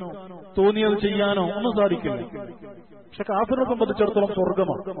ഭക്ഷിക്കാനോ, തോന്നിയത് ചെയ്യാനോ ഒന്നും സാധിക്കില്ല. പക്ഷെ കാഫിറിനെ സംബന്ധിച്ചിടത്തോളം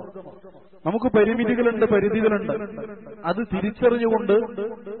സ്വർഗമാണ്. നമുക്ക് പരിമിതികളുണ്ട്, പരിധികളുണ്ട്. അത് തിരിച്ചറിഞ്ഞുകൊണ്ട്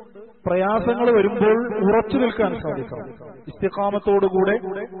പ്രയാസങ്ങൾ വരുമ്പോൾ ഉറച്ചു നിൽക്കാൻ സാധിക്കണം. ഇസ്തിഖാമത്തോടുകൂടെ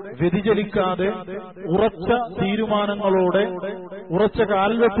വ്യതിചലിക്കാതെ ഉറച്ച തീരുമാനങ്ങളോടെ ഉറച്ച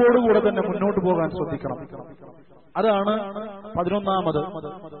കാൽവെപ്പോടുകൂടെ തന്നെ മുന്നോട്ട് പോകാൻ ശ്രദ്ധിക്കണം. അതാണ് 11ാമത്.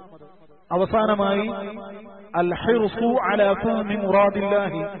 അവസാനമായി അൽഹിർസു അലാ ഫഹ്മി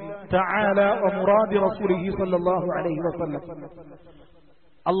മുറാദില്ലാഹി തആല വ മുറാദി റസൂലിഹി സ്വല്ലല്ലാഹു അലൈഹി വസല്ലം.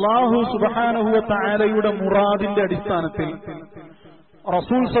 അല്ലാഹു സുബ്ഹാനഹു വ തആലയുടെ മുറാദിന്റെ അടിസ്ഥാനത്തിൽ,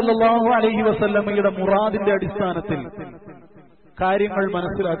 റസൂൽ സല്ലല്ലാഹു അലൈഹി വസല്ലമയുടെ മുറാദിന്റെ അടിസ്ഥാനത്തിൽ കാര്യങ്ങൾ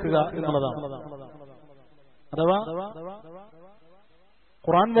മനസ്സിലാക്കുക എന്നുള്ളതാണ്. അഥവാ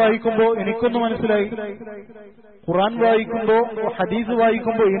ഖുർആൻ വായിക്കുമ്പോ എനിക്കൊന്ന് മനസ്സിലായി, ഖുർആൻ വായിക്കുമ്പോ ഹദീസ്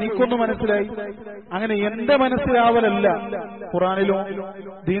വായിക്കുമ്പോ എനിക്കൊന്ന് മനസ്സിലായി. അങ്ങനെ എന്റെ മനസ്സിലാവലല്ല ഖുർആനിലും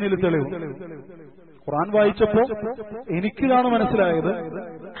ദീനിലും തെളിവ്. ഖുർആൻ വായിച്ചപ്പോ എനിക്കിതാണ് മനസ്സിലായത്,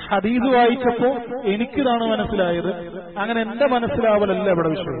 ഹദീസ് വായിച്ചപ്പോ എനിക്കിതാണ് മനസ്സിലായത്. അങ്ങനെ എന്റെ മനസ്സിലാവലല്ല ഇവിടെ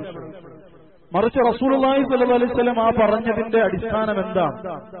വിഷയം. മറിച്ച് റസൂലുള്ളാഹി സ്വല്ലല്ലാഹു അലൈഹി വസല്ലം ആ പറഞ്ഞതിന്റെ അടിസ്ഥാനം എന്താണ്,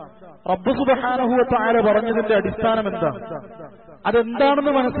 റബ്ബ് സുബ്ഹാനഹു വ തആല പറഞ്ഞതിന്റെ അടിസ്ഥാനം എന്താണ്,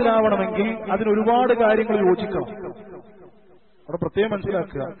 അതെന്താണെന്ന് മനസ്സിലാവണമെങ്കിൽ അതിനൊരുപാട് കാര്യങ്ങൾ യോജിക്കണം. അവിടെ പ്രത്യേകം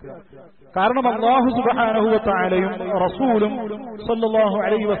മനസ്സിലാക്കുക. കാരണം അല്ലാഹു സുബ്ഹാനഹു വ തആലയും റസൂലും സ്വല്ലല്ലാഹു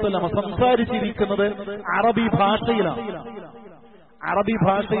അലൈഹി വസല്ലം സംസാരിച്ചിരിക്കുന്നത് അറബി ഭാഷയിലാണ്. അറബി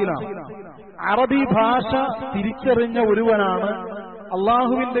ഭാഷയിലാണ്. അറബി ഭാഷ തിരിച്ചറിഞ്ഞ ഒരുവനാണ്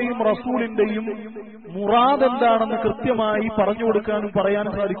അള്ളാഹുവിന്റെയും റസൂലിന്റെയും മുറാദ് എന്താണെന്ന് കൃത്യമായി പറഞ്ഞു കൊടുക്കാനും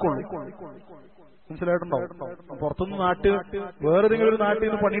പറയാനും സാധിക്കുള്ളൂ. മനസ്സിലായിട്ടുണ്ടോ? പുറത്തുനിന്ന് വേറെതെങ്കിലും ഒരു നാട്ടിൽ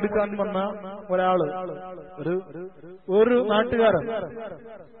നിന്ന് പണിയെടുക്കാൻ വന്ന ഒരാള്, ഒരു നാട്ടുകാരൻ,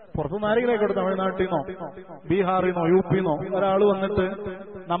 പുറത്തുനിന്ന് ആരെങ്കിലും ആയിക്കോട്ടെ, തമിഴ്നാട്ടിൽ നിന്നോ ബീഹാറിൽ നിന്നോ യു പിന്നോ ഒരാൾ വന്നിട്ട്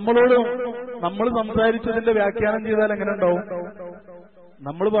നമ്മൾ സംസാരിച്ചതിന്റെ വ്യാഖ്യാനം ചെയ്താൽ എങ്ങനെ ഉണ്ടാവും?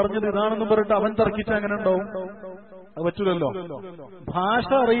 നമ്മൾ പറഞ്ഞത് ഇതാണെന്ന് പറഞ്ഞിട്ട് അവൻ തർക്കിച്ച എങ്ങനെ ഉണ്ടാവും? അത് പറ്റൂലല്ലോ. ഭാഷ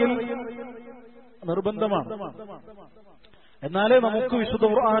അറിയൽ നിർബന്ധമാണ്. എന്നാലേ നമുക്ക് വിശുദ്ധ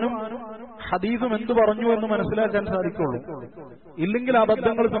ഖുർആനും ഹദീസും എന്ത് പറഞ്ഞു എന്ന് മനസ്സിലാക്കാൻ സാധിക്കുള്ളൂ. ഇല്ലെങ്കിൽ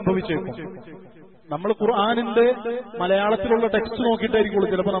അബദ്ധങ്ങൾ സംഭവിച്ചേക്കും. നമ്മൾ ഖുർആനിന്റെ മലയാളത്തിലുള്ള ടെക്സ്റ്റ് നോക്കിയിട്ടായിരിക്കുള്ളൂ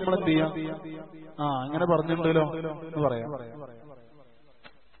ചിലപ്പോൾ നമ്മൾ എന്ത് ചെയ്യാം, ഇങ്ങനെ പറഞ്ഞിട്ടുണ്ടല്ലോ എന്ന് പറയാം.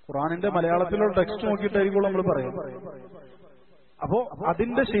 ഖുർആനിന്റെ മലയാളത്തിലുള്ള ടെക്സ്റ്റ് നോക്കിയിട്ടായിരിക്കുള്ളൂ നമ്മൾ പറയാം. അപ്പോ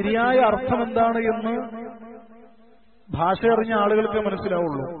അതിന്റെ ശരിയായ അർത്ഥം എന്താണ് എന്ന് ഭാഷ അറിഞ്ഞ ആളുകൾക്ക്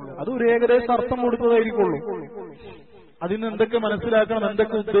മനസ്സിലാവുള്ളൂ. അത് ഒരു ഏകദേശ അർത്ഥം കൊടുത്തതായിരിക്കുള്ളൂ. അതിന് എന്തൊക്കെ മനസ്സിലാക്കണം,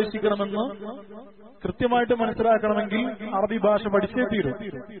 എന്തൊക്കെ ഉദ്ദേശിക്കണമെന്ന് കൃത്യമായിട്ട് മനസ്സിലാക്കണമെങ്കിൽ അറബി ഭാഷ പഠിച്ചേ തീരും.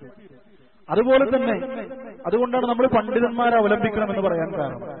 അതുപോലെ തന്നെ അതുകൊണ്ടാണ് നമ്മൾ പണ്ഡിതന്മാരെ അവലംബിക്കണമെന്ന് പറയാൻ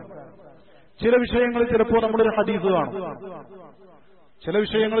കാരണം. ചില വിഷയങ്ങൾ ചിലപ്പോൾ നമ്മളൊരു ഹദീസ് കാണും, ചില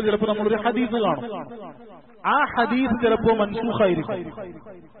വിഷയങ്ങൾ ചിലപ്പോൾ നമ്മളൊരു ഹദീസ് കാണും. ആ ഹദീസ് ചിലപ്പോൾ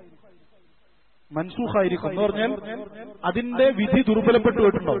മൻസൂഖായിരിക്കും എന്ന് പറഞ്ഞാൽ അതിന്റെ വിധി ദുർബലപ്പെട്ടു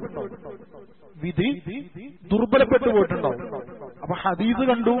പോയിട്ടുണ്ടാവും. വിധി ദുർബലപ്പെട്ടു പോയിട്ടുണ്ടാവും. അപ്പൊ ഹദീസ്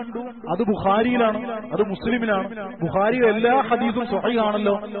കണ്ടു, അത് ബുഖാരിയിലാണ്, അത് മുസ്ലിമിലാണ്. ബുഖാരിയിൽ എല്ലാ ഹദീസും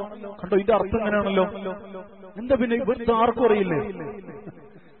സ്വഹീഹാണല്ലോ, കണ്ടോ ഇതിന്റെ അർത്ഥം എങ്ങനെയാണല്ലോ, എന്താ പിന്നെ ഇവിടുത്തെ ആർക്കും അറിയില്ലേ?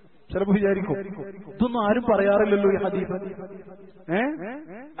 ചിലപ്പോൾ വിചാരിക്കും ഇതൊന്നും ആരും പറയാറില്ലല്ലോ ഈ ഹദീസ്.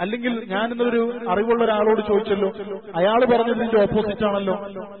 അല്ലെങ്കിൽ ഞാൻ ഇന്നൊരു അറിവുള്ള ഒരാളോട് ചോദിച്ചല്ലോ, അയാൾ പറഞ്ഞത് ഇതിന്റെ ഓപ്പോസിറ്റ് ആണല്ലോ,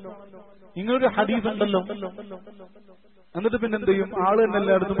 ഇങ്ങനൊരു ഹദീസ് ഉണ്ടല്ലോ. എന്നിട്ട് പിന്നെ എന്ത് ചെയ്യും? ആള് തന്നെ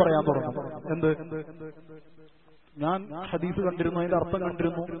എല്ലായിടത്തും പറയാൻ തുടങ്ങും. എന്ത്, ഞാൻ ഹദീസ് കണ്ടിരുന്നു, അതിന്റെ അർത്ഥം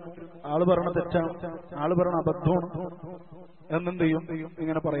കണ്ടിരുന്നു, ആള് പറയണ തെറ്റാണ്, ആള് പറയണ അബദ്ധമാണ് എന്നെന്ത് ചെയ്യും?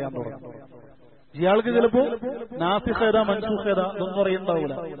 ഇങ്ങനെ പറയാൻ തുടങ്ങും. ഇയാൾക്ക് ചിലപ്പോ നാസിഖ് ഏതാ മൻസൂഖ് ഏതാ ഇതൊന്നും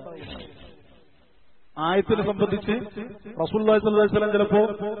അറിയണ്ടാവൂല. ആയത്തിനെ സംബന്ധിച്ച് റസൂലുള്ളാഹി സ്വല്ലല്ലാഹു അലൈഹി വസല്ലം ചിലപ്പോ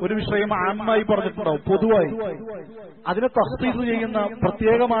ഒരു വിഷയം ആമായി പറഞ്ഞിട്ടുണ്ടാവും, പൊതുവായി. അതിനെ തഖ്സീസ് ചെയ്യുന്ന,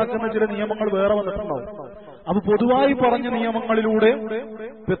 പ്രത്യേകമാക്കുന്ന ചില നിയമങ്ങൾ വേറെ വന്നിട്ടുണ്ടാവും. അപ്പൊ പൊതുവായി പറഞ്ഞ നിയമങ്ങളിലൂടെ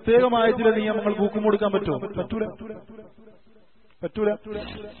പ്രത്യേകമായ ചില നിയമങ്ങൾ കൂക്കും കൊടുക്കാൻ പറ്റുമോ? പറ്റൂല.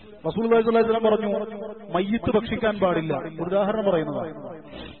 റസൂലുള്ളാഹി സ്വല്ലല്ലാഹു അലൈഹി വസല്ലം പറഞ്ഞു മയ്യിത്ത് ഭക്ഷിക്കാൻ പാടില്ല. ഉദാഹരണം പറയുന്നതാണ്,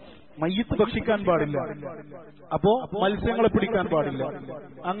 മയ്യിത്ത് ഭക്ഷിക്കാൻ പാടില്ല. അപ്പോ മത്സ്യങ്ങളെ പിടിക്കാൻ പാടില്ല.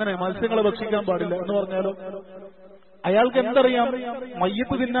 അങ്ങനെ മത്സ്യങ്ങളെ ഭക്ഷിക്കാൻ പാടില്ല എന്ന് പറഞ്ഞാലോ അയാൾക്ക് എന്തറിയാം?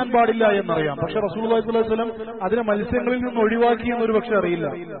 മയ്യിത്ത് തിന്നാൻ പാടില്ല എന്നറിയാം. പക്ഷെ റസൂലുള്ളാഹി സ്വല്ലല്ലാഹു അലൈഹി വസല്ലം അതിനെ മത്സ്യങ്ങളിൽ നിന്ന് ഒഴിവാക്കി എന്നൊരു പക്ഷെ അറിയില്ല.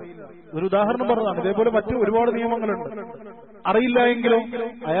 ഒരു ഉദാഹരണം പറഞ്ഞതാണ്. ഇതേപോലെ മറ്റു ഒരുപാട് നിയമങ്ങളുണ്ട്. അറിയില്ല എങ്കിലോ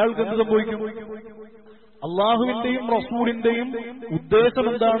അയാൾക്ക് എന്ത് സംഭവിക്കും? അള്ളാഹുവിന്റെയും റസൂലിന്റെയും ഉദ്ദേശം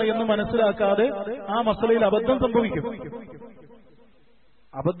എന്താണ് എന്ന് മനസ്സിലാക്കാതെ ആ മസലയിൽ അബദ്ധം സംഭവിക്കും.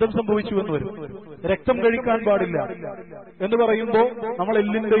 അബദ്ധം സംഭവിച്ചു എന്ന് വരും. രക്തം കഴിക്കാൻ പാടില്ല എന്ന് പറയുമ്പോൾ നമ്മൾ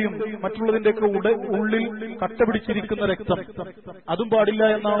എല്ലിന്റെയും മറ്റുള്ളതിന്റെയൊക്കെ ഉള്ളിൽ കട്ട പിടിച്ചിരിക്കുന്ന രക്തം അതും പാടില്ല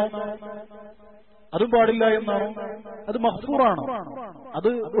എന്നാണോ? അത് മഹ്ഫൂറാണ്, അത്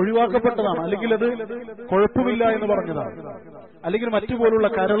ഒഴിവാക്കപ്പെട്ടതാണ്. അല്ലെങ്കിൽ അത് കുഴപ്പമില്ല എന്ന് പറഞ്ഞതാണ്. അല്ലെങ്കിൽ മറ്റുപോലുള്ള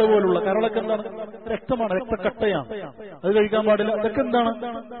കരളൊക്കെ എന്താണ്? രക്തമാണ്, രക്തക്കട്ടയാണ്, അത് കഴിക്കാൻ പാടില്ല. അതൊക്കെ എന്താണ്?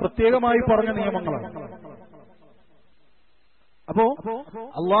 പ്രത്യേകമായി പറഞ്ഞ നിയമങ്ങളാണ്. അപ്പോ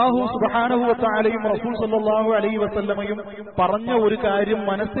അല്ലാഹു സുബ്ഹാനഹു വ തആലയും റസൂൽ സല്ലല്ലാഹു അലൈഹി വസല്ലമയും പറഞ്ഞ ഒരു കാര്യം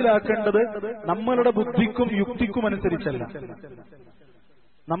മനസ്സിലാക്കേണ്ടത് നമ്മളുടെ ബുദ്ധിക്കും യുക്തിക്കും അനുസരിച്ചല്ല.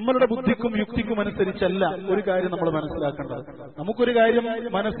 ഒരു കാര്യം നമ്മൾ മനസ്സിലാക്കേണ്ടത്. നമുക്കൊരു കാര്യം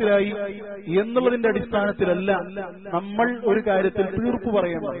മനസ്സിലായി എന്നുള്ളതിന്റെ അടിസ്ഥാനത്തിലല്ല നമ്മൾ ഒരു കാര്യത്തിൽ തീർപ്പ്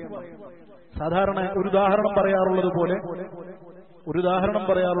പറയേണ്ടത്. സാധാരണ ഒരു ഉദാഹരണം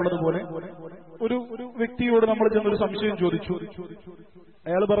പറയാറുള്ളത് പോലെ ഒരു വ്യക്തിയോട് നമ്മൾ ചെന്നൊരു സംശയം ചോദിച്ചു.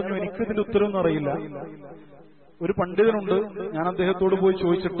 അയാൾ പറഞ്ഞു, എനിക്ക് ഇതിന്റെ ഉത്തരവൊന്നും അറിയില്ല, ഒരു പണ്ഡിതനുണ്ട്, ഞാൻ അദ്ദേഹത്തോട് പോയി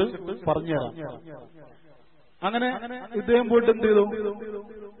ചോദിച്ചിട്ട് പറഞ്ഞുതരാം. അങ്ങനെ ഇദ്ദേഹം പോയിട്ട് എന്ത് ചെയ്തു,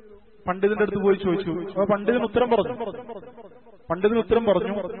 പണ്ഡിതന്റെ അടുത്ത് പോയി ചോദിച്ചു. അപ്പൊ പണ്ഡിതൻ ഉത്തരം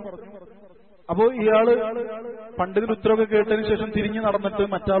പറഞ്ഞു. അപ്പോ ഇയാള് പണ്ഡിതന്റെ ഉത്തരവൊക്കെ കേട്ടതിന് ശേഷം തിരിഞ്ഞു നടന്നിട്ട്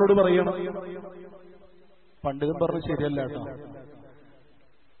മറ്റാളോട് പറയണം, പണ്ഡിതൻ പറഞ്ഞത് ശരിയല്ല കേട്ടോ,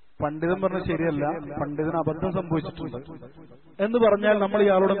 പണ്ഡിതൻ പറഞ്ഞത് ശരിയല്ല, പണ്ഡിതന് അബദ്ധം സംഭവിച്ചിട്ടുണ്ട് എന്ന് പറഞ്ഞാൽ നമ്മൾ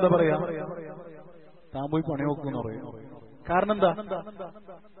ഇയാളോട് എന്താ പറയാ, താൻ പോയി പണി നോക്കുമെന്ന് പറയും. കാരണം എന്താ,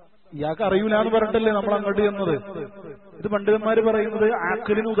 ഇയാൾക്ക് അറിയൂല എന്ന് പറഞ്ഞിട്ടല്ലേ നമ്മൾ അങ്ങോട്ട് ചെന്നത്. ഇത് പണ്ഡിതന്മാര് പറയുന്നത്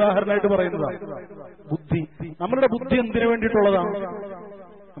ആക്കലിന് ഉദാഹരണമായിട്ട് പറയുന്നതാണ്. ബുദ്ധി, നമ്മളുടെ ബുദ്ധി എന്തിനു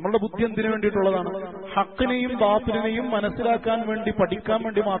വേണ്ടിയിട്ടുള്ളതാണ്? ഹക്കിനെയും ബാത്തിലിനെയും മനസ്സിലാക്കാൻ വേണ്ടി, പഠിക്കാൻ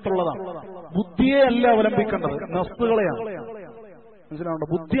വേണ്ടി മാത്രമുള്ളതാണ്. ബുദ്ധിയെ അല്ല അവലംബിക്കേണ്ടത്, നസ്തുകളെയാണ്. മനസ്സിലാവുന്നുണ്ടോ?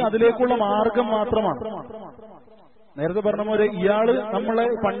 ബുദ്ധി അതിലേക്കുള്ള മാർഗം മാത്രമാണ്. നേരത്തെ പറഞ്ഞ പോലെ ഇയാള് നമ്മളെ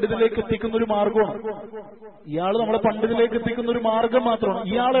പണ്ഡിതത്തിലേക്ക് എത്തിക്കുന്ന ഒരു മാർഗമാണ്. മാത്രമാണ്.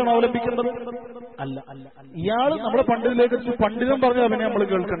 ഇയാളാണ് അവലംബിക്കേണ്ടത്? അല്ല. ഇയാള് നമ്മളെ പണ്ഡിതത്തിലേക്ക് എത്തി, പണ്ഡിതൻ പറഞ്ഞാൽ അവനെ നമ്മൾ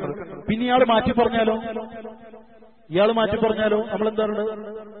കേൾക്കേണ്ടത്. പിന്നെ ഇയാൾ മാറ്റി പറഞ്ഞാലോ നമ്മളെന്താണ്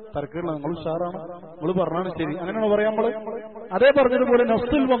തർക്കമില്ല, നിങ്ങൾ ഉഷാറാണ്, നിങ്ങൾ പറഞ്ഞാണ് ശരി, അങ്ങനെയാണോ പറയാം നമ്മള്? അതേ പറഞ്ഞതുപോലെ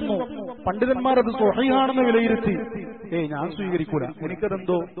നഫ്സിൽ വന്നു, പണ്ഡിതന്മാരത് സ്വഹീഹാണെന്ന് വിലയിരുത്തി, ഞാൻ സ്വീകരിക്കൂല,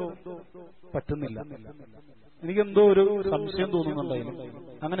 എനിക്കതെന്തോ പറ്റുന്നില്ല, എനിക്കെന്തോ ഒരു സംശയം തോന്നുന്നുണ്ടായിരുന്നു.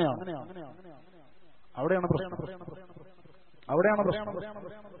 അങ്ങനെയാണ്, അവിടെയാണ് പ്രശ്നം.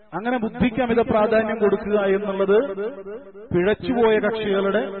 അങ്ങനെ ബുദ്ധിക്ക് അമിത പ്രാധാന്യം കൊടുക്കുക എന്നുള്ളത് പിഴച്ചുപോയ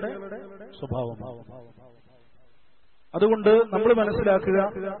കക്ഷികളുടെ സ്വഭാവമാണ്. അതുകൊണ്ട് നമ്മൾ മനസ്സിലാക്കുക,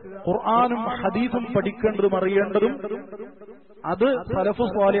 ഖുർആനും ഹദീസും പഠിക്കേണ്ടതും അറിയേണ്ടതും അത് സലഫു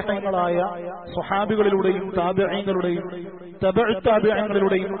സ്വാലിഹീങ്ങളായ സ്വഹാബികളിലൂടെയും താബിഈങ്ങളുടെയും തബഉ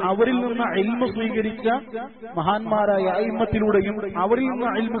താബിഈങ്ങളിലൂടെയും അവരിൽ നിന്ന് ഇൽമു സ്വീകരിച്ച മഹാന്മാരായ അയിമ്മത്തിലൂടെയും അവരിൽ നിന്ന്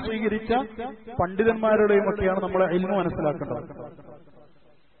ഇൽമു സ്വീകരിച്ച പണ്ഡിതന്മാരുടെയും ഒക്കെയാണ് നമ്മൾ ഇൽമു മനസ്സിലാക്കേണ്ടത്.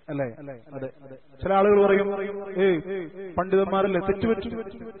 അല്ലേ? അതെ. ചില ആളുകൾ പറയും, പണ്ഡിതന്മാരല്ലേ തെറ്റുപറ്റും,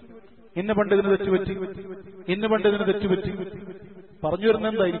 ഇന്ന പണ്ഡിതന് തെറ്റുപറ്റി, പറഞ്ഞു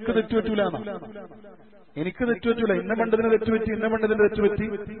വരുന്നത് എന്താ, എനിക്ക് തെറ്റുപറ്റൂല, ഇന്ന പണ്ഡിതന് തെറ്റുപറ്റി,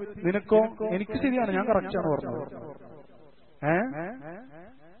 നിനക്കോ? എനിക്ക് ശരിയാണ്, ഞാൻ കറക്റ്റാണ് പറഞ്ഞത്.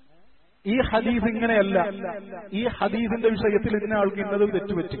 ഈ ഹദീസ് ഇങ്ങനെയല്ല, ഈ ഹദീസിന്റെ വിഷയത്തിൽ ഇന്ന ആൾക്ക് ഇന്നത്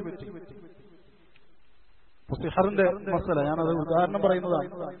തെറ്റുപറ്റി. സിഹറിന്റെ മസല, ഞാനത് ഉദാഹരണം പറയുന്നതാണ്.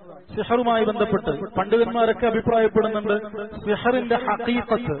 സിഹറുമായി ബന്ധപ്പെട്ട് പണ്ഡിതന്മാരൊക്കെ അഭിപ്രായപ്പെടുന്നുണ്ട്, സിഹറിന്റെ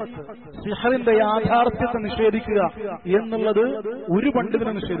ഹഖീഖത്ത്, സിഹറിന്റെ യാഥാർത്ഥ്യത്തെ നിഷേധിക്കുക എന്നുള്ളത് ഒരു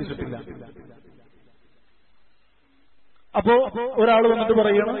പണ്ഡിതനെ നിഷേധിച്ചിട്ടില്ല. അപ്പോ ഒരാൾ വന്നിട്ട്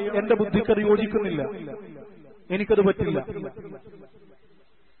പറയണം, എന്റെ ബുദ്ധിക്കത് യോജിക്കുന്നില്ല, എനിക്കത് പറ്റില്ല.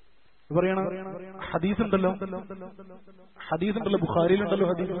 പറയണം, ഹദീസുണ്ടല്ലോ, ബുഖാരിയിലുണ്ടല്ലോ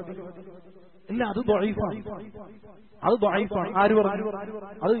ഹദീസ്. ഇല്ല, അത് ദഈഫാണ്. ആര് പറഞ്ഞു?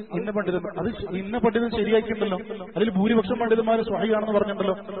 അത് ഇന്ന പണ്ഡിതൻ ശരിയാക്കിയിട്ടുണ്ടല്ലോ, അതിൽ ഭൂരിപക്ഷം പണ്ഡിതന്മാർ സ്വഹീഹാണെന്ന്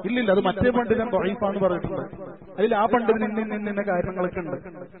പറഞ്ഞിട്ടുണ്ടല്ലോ. ഇല്ലില്ല, അത് മറ്റേ പണ്ഡിതൻ ദഈഫാണെന്ന് പറഞ്ഞിട്ടുണ്ട്. അതിൽ ആ പണ്ഡിതൻ ഇന്ന കാര്യങ്ങളൊക്കെ ഉണ്ട്.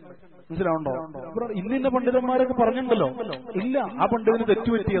 മനസ്സിലാവുണ്ടോ? ഇന്ന പണ്ഡിതന്മാരൊക്കെ പറഞ്ഞിട്ടുണ്ടല്ലോ. ഇല്ല, ആ പണ്ഡിതന്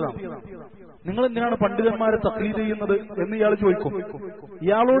തെറ്റുപറ്റിയതാണ്. നിങ്ങൾ എന്തിനാണ് പണ്ഡിതന്മാരെ തഖ്ലീദ് ചെയ്യുന്നത് എന്ന് ഇയാൾ ചോദിക്കും.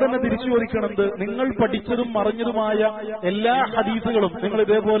 ഇയാളോട് തന്നെ തിരിച്ചു ചോദിക്കണത്, നിങ്ങൾ പഠിച്ചതും അറിഞ്ഞതുമായ എല്ലാ ഹദീസുകളും നിങ്ങൾ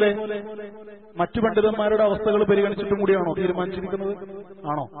ഇതേപോലെ മറ്റു പണ്ഡിതന്മാരുടെ അവസ്ഥകൾ പരിഗണിച്ചിട്ടും കൂടിയാണോ തീരുമാനിച്ചിരിക്കുന്നത്?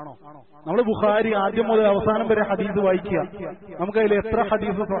 ആണോ? നമ്മൾ ബുഖാരി ആദ്യം മുതൽ അവസാനം വരെ ഹദീസ് വായിക്കുക, നമുക്കതിൽ എത്ര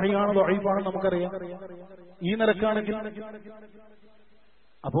ഹദീസ് സ്വഹീഹാണ് ദഈഫാണ് നമുക്കറിയാം. ഈ നിലക്കാണെങ്കിൽ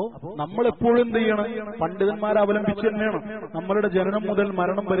അപ്പോ നമ്മൾ എപ്പോഴും എന്ത് ചെയ്യണം? പണ്ഡിതന്മാരെ അവലംബിച്ച് തന്നെയാണ് നമ്മളുടെ ജനനം മുതൽ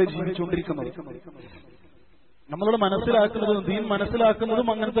മരണം വരെ ജീവിച്ചുകൊണ്ടിരിക്കുന്നത്. നമ്മളുടെ മനസ്സിലാക്കുന്നതും ദീൻ മനസ്സിലാക്കുന്നതും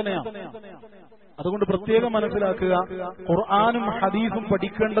അങ്ങനെ തന്നെയാണ്. അതുകൊണ്ട് പ്രത്യേകം മനസ്സിലാക്കുക, ഖുർആനും ഹദീസും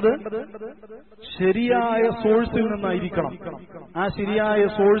പഠിക്കേണ്ടത് ശരിയായ സോഴ്സിൽ നിന്നായിരിക്കണം. ആ ശരിയായ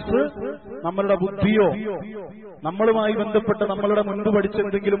സോഴ്സ് നമ്മളുടെ ബുദ്ധിയോ നമ്മളുമായി ബന്ധപ്പെട്ട് നമ്മളുടെ മുൻപ്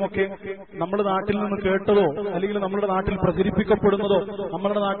പഠിച്ചെന്തെങ്കിലുമൊക്കെ നമ്മുടെ നാട്ടിൽ നിന്ന് കേട്ടതോ അല്ലെങ്കിൽ നമ്മുടെ നാട്ടിൽ പ്രചരിപ്പിക്കപ്പെടുന്നതോ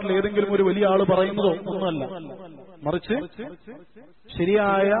നമ്മുടെ നാട്ടിൽ ഏതെങ്കിലും ഒരു വലിയ ആള് പറയുന്നതോ ഒന്നുമല്ല. മറിച്ച്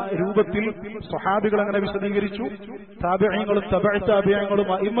ശരിയായ രൂപത്തിൽ സ്വഹാബികൾ എങ്ങനെ വിശദീകരിച്ചു, താബിഈങ്ങളും തബഉ താബിഈങ്ങളും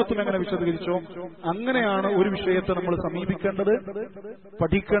അഇമ്മത്തും എങ്ങനെ വിശദീകരിച്ചോ അങ്ങനെയാണ് ഒരു വിഷയത്തെ നമ്മൾ സമീപിക്കേണ്ടത്,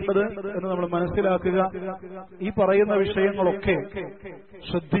 പഠിക്കേണ്ടത് എന്ന് നമ്മൾ മനസ്സിലാക്കുക. ഈ പറയുന്ന വിഷയങ്ങളൊക്കെ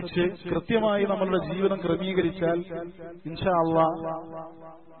ശ്രദ്ധിച്ച് കൃത്യമായി നമ്മളുടെ ജീവിതം ക്രമീകരിച്ചാൽ ഇൻഷാ അല്ലാഹ്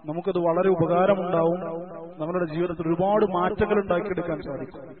നമുക്കത് വളരെ ഉപകാരമുണ്ടാവും. നമ്മളുടെ ജീവിതത്തിൽ ഒരുപാട് മാറ്റങ്ങൾ ഉണ്ടാക്കിയെടുക്കാൻ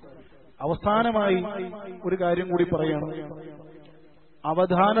സാധിക്കും. അവസാനമായി ഒരു കാര്യം കൂടി പറയണം.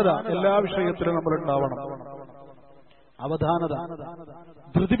 അവധാനത എല്ലാ വിഷയത്തിലും നമ്മൾ ഉണ്ടാവണം. അവധാനത,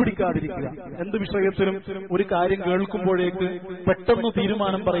 ധൃതി പിടിക്കാതിരിക്കുക. എന്ത് വിഷയത്തിലും ഒരു കാര്യം കേൾക്കുമ്പോഴേക്ക് പെട്ടെന്ന്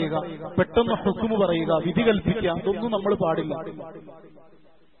തീരുമാനം പറയുക, പെട്ടെന്ന് ഹുക്മ് പറയുക, വിധി കൽപ്പിക്കുക, അതൊന്നും നമ്മൾ പാടില്ല.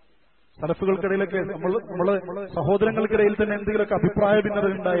 സലഫുകൾക്കിടയിലൊക്കെ നമ്മള് സഹോദരങ്ങൾക്കിടയിൽ തന്നെ എന്തെങ്കിലുമൊക്കെ അഭിപ്രായ ഭിന്നത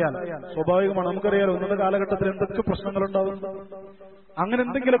ഉണ്ടായാൽ സ്വാഭാവികമാണ്. നമുക്കറിയാലോ ഇന്നത്തെ കാലഘട്ടത്തിൽ എന്തൊക്കെ പ്രശ്നങ്ങളുണ്ടാവും. അങ്ങനെ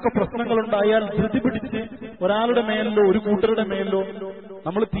എന്തെങ്കിലുമൊക്കെ പ്രശ്നങ്ങളുണ്ടായാൽ ധൃതി പിടിച്ച് ഒരാളുടെ മേലിലോ ഒരു കൂട്ടരുടെ മേലിലോ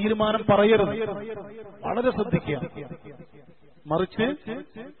നമ്മൾ തീരുമാനം പറയരുത്. വളരെ ശ്രദ്ധിക്കുക. മറിച്ച്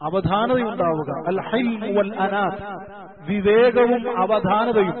അവധാനതയുണ്ടാവുക. അൽ ഹൈൽമു വൽ അനാത്ത്, വിവേകവും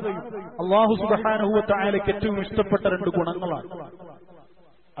അവധാനതയും അല്ലാഹു സുബ്ഹാനഹു വ തആലയ്ക്ക് ഏറ്റവും ഇഷ്ടപ്പെട്ട 2 ഗുണങ്ങളാണ്.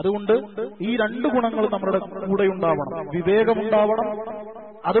 അതുകൊണ്ട് ഈ 2 ഗുണങ്ങൾ നമ്മുടെ കൂടെ ഉണ്ടാവണം. വിവേകമുണ്ടാവണം,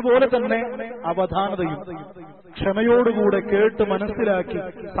 അതുപോലെ തന്നെ അവധാനതയും. ക്ഷമയോടുകൂടെ കേട്ട് മനസ്സിലാക്കി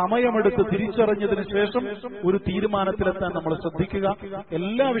സമയമെടുത്ത് തിരിച്ചറിഞ്ഞതിന് ശേഷം ഒരു തീരുമാനത്തിലെത്താൻ നമ്മൾ ശ്രദ്ധിക്കുക.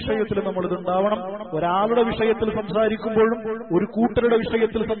 എല്ലാ വിഷയത്തിലും നമ്മൾ ഇതുണ്ടാവണം. ഒരാളുടെ വിഷയത്തിൽ സംസാരിക്കുമ്പോഴും, ഒരു കൂട്ടരുടെ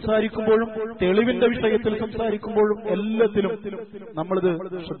വിഷയത്തിൽ സംസാരിക്കുമ്പോഴും, തെളിവിന്റെ വിഷയത്തിൽ സംസാരിക്കുമ്പോഴും എല്ലാത്തിലും നമ്മളിത്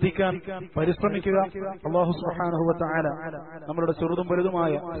ശ്രദ്ധിക്കാൻ പരിശ്രമിക്കുക. അല്ലാഹു സുബ്ഹാനഹു വ തആല നമ്മളുടെ ചെറുതും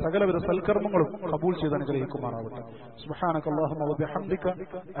വലുതുമായ സകലവിധ സൽക്കർമ്മങ്ങളും ഖബൂൽ ചെയ്ത് അനുഗ്രഹിക്കുമാറാവട്ടെ. സുബ്ഹാനകല്ലാഹുമ്മ വ ബിഹംദിക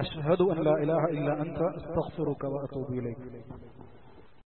അശ്ഹദു അൻ ലാ ഇലാഹ ഇല്ല അൻത അസ്തഗ്ഫിറുക വ അതൂബു ഇലൈക്.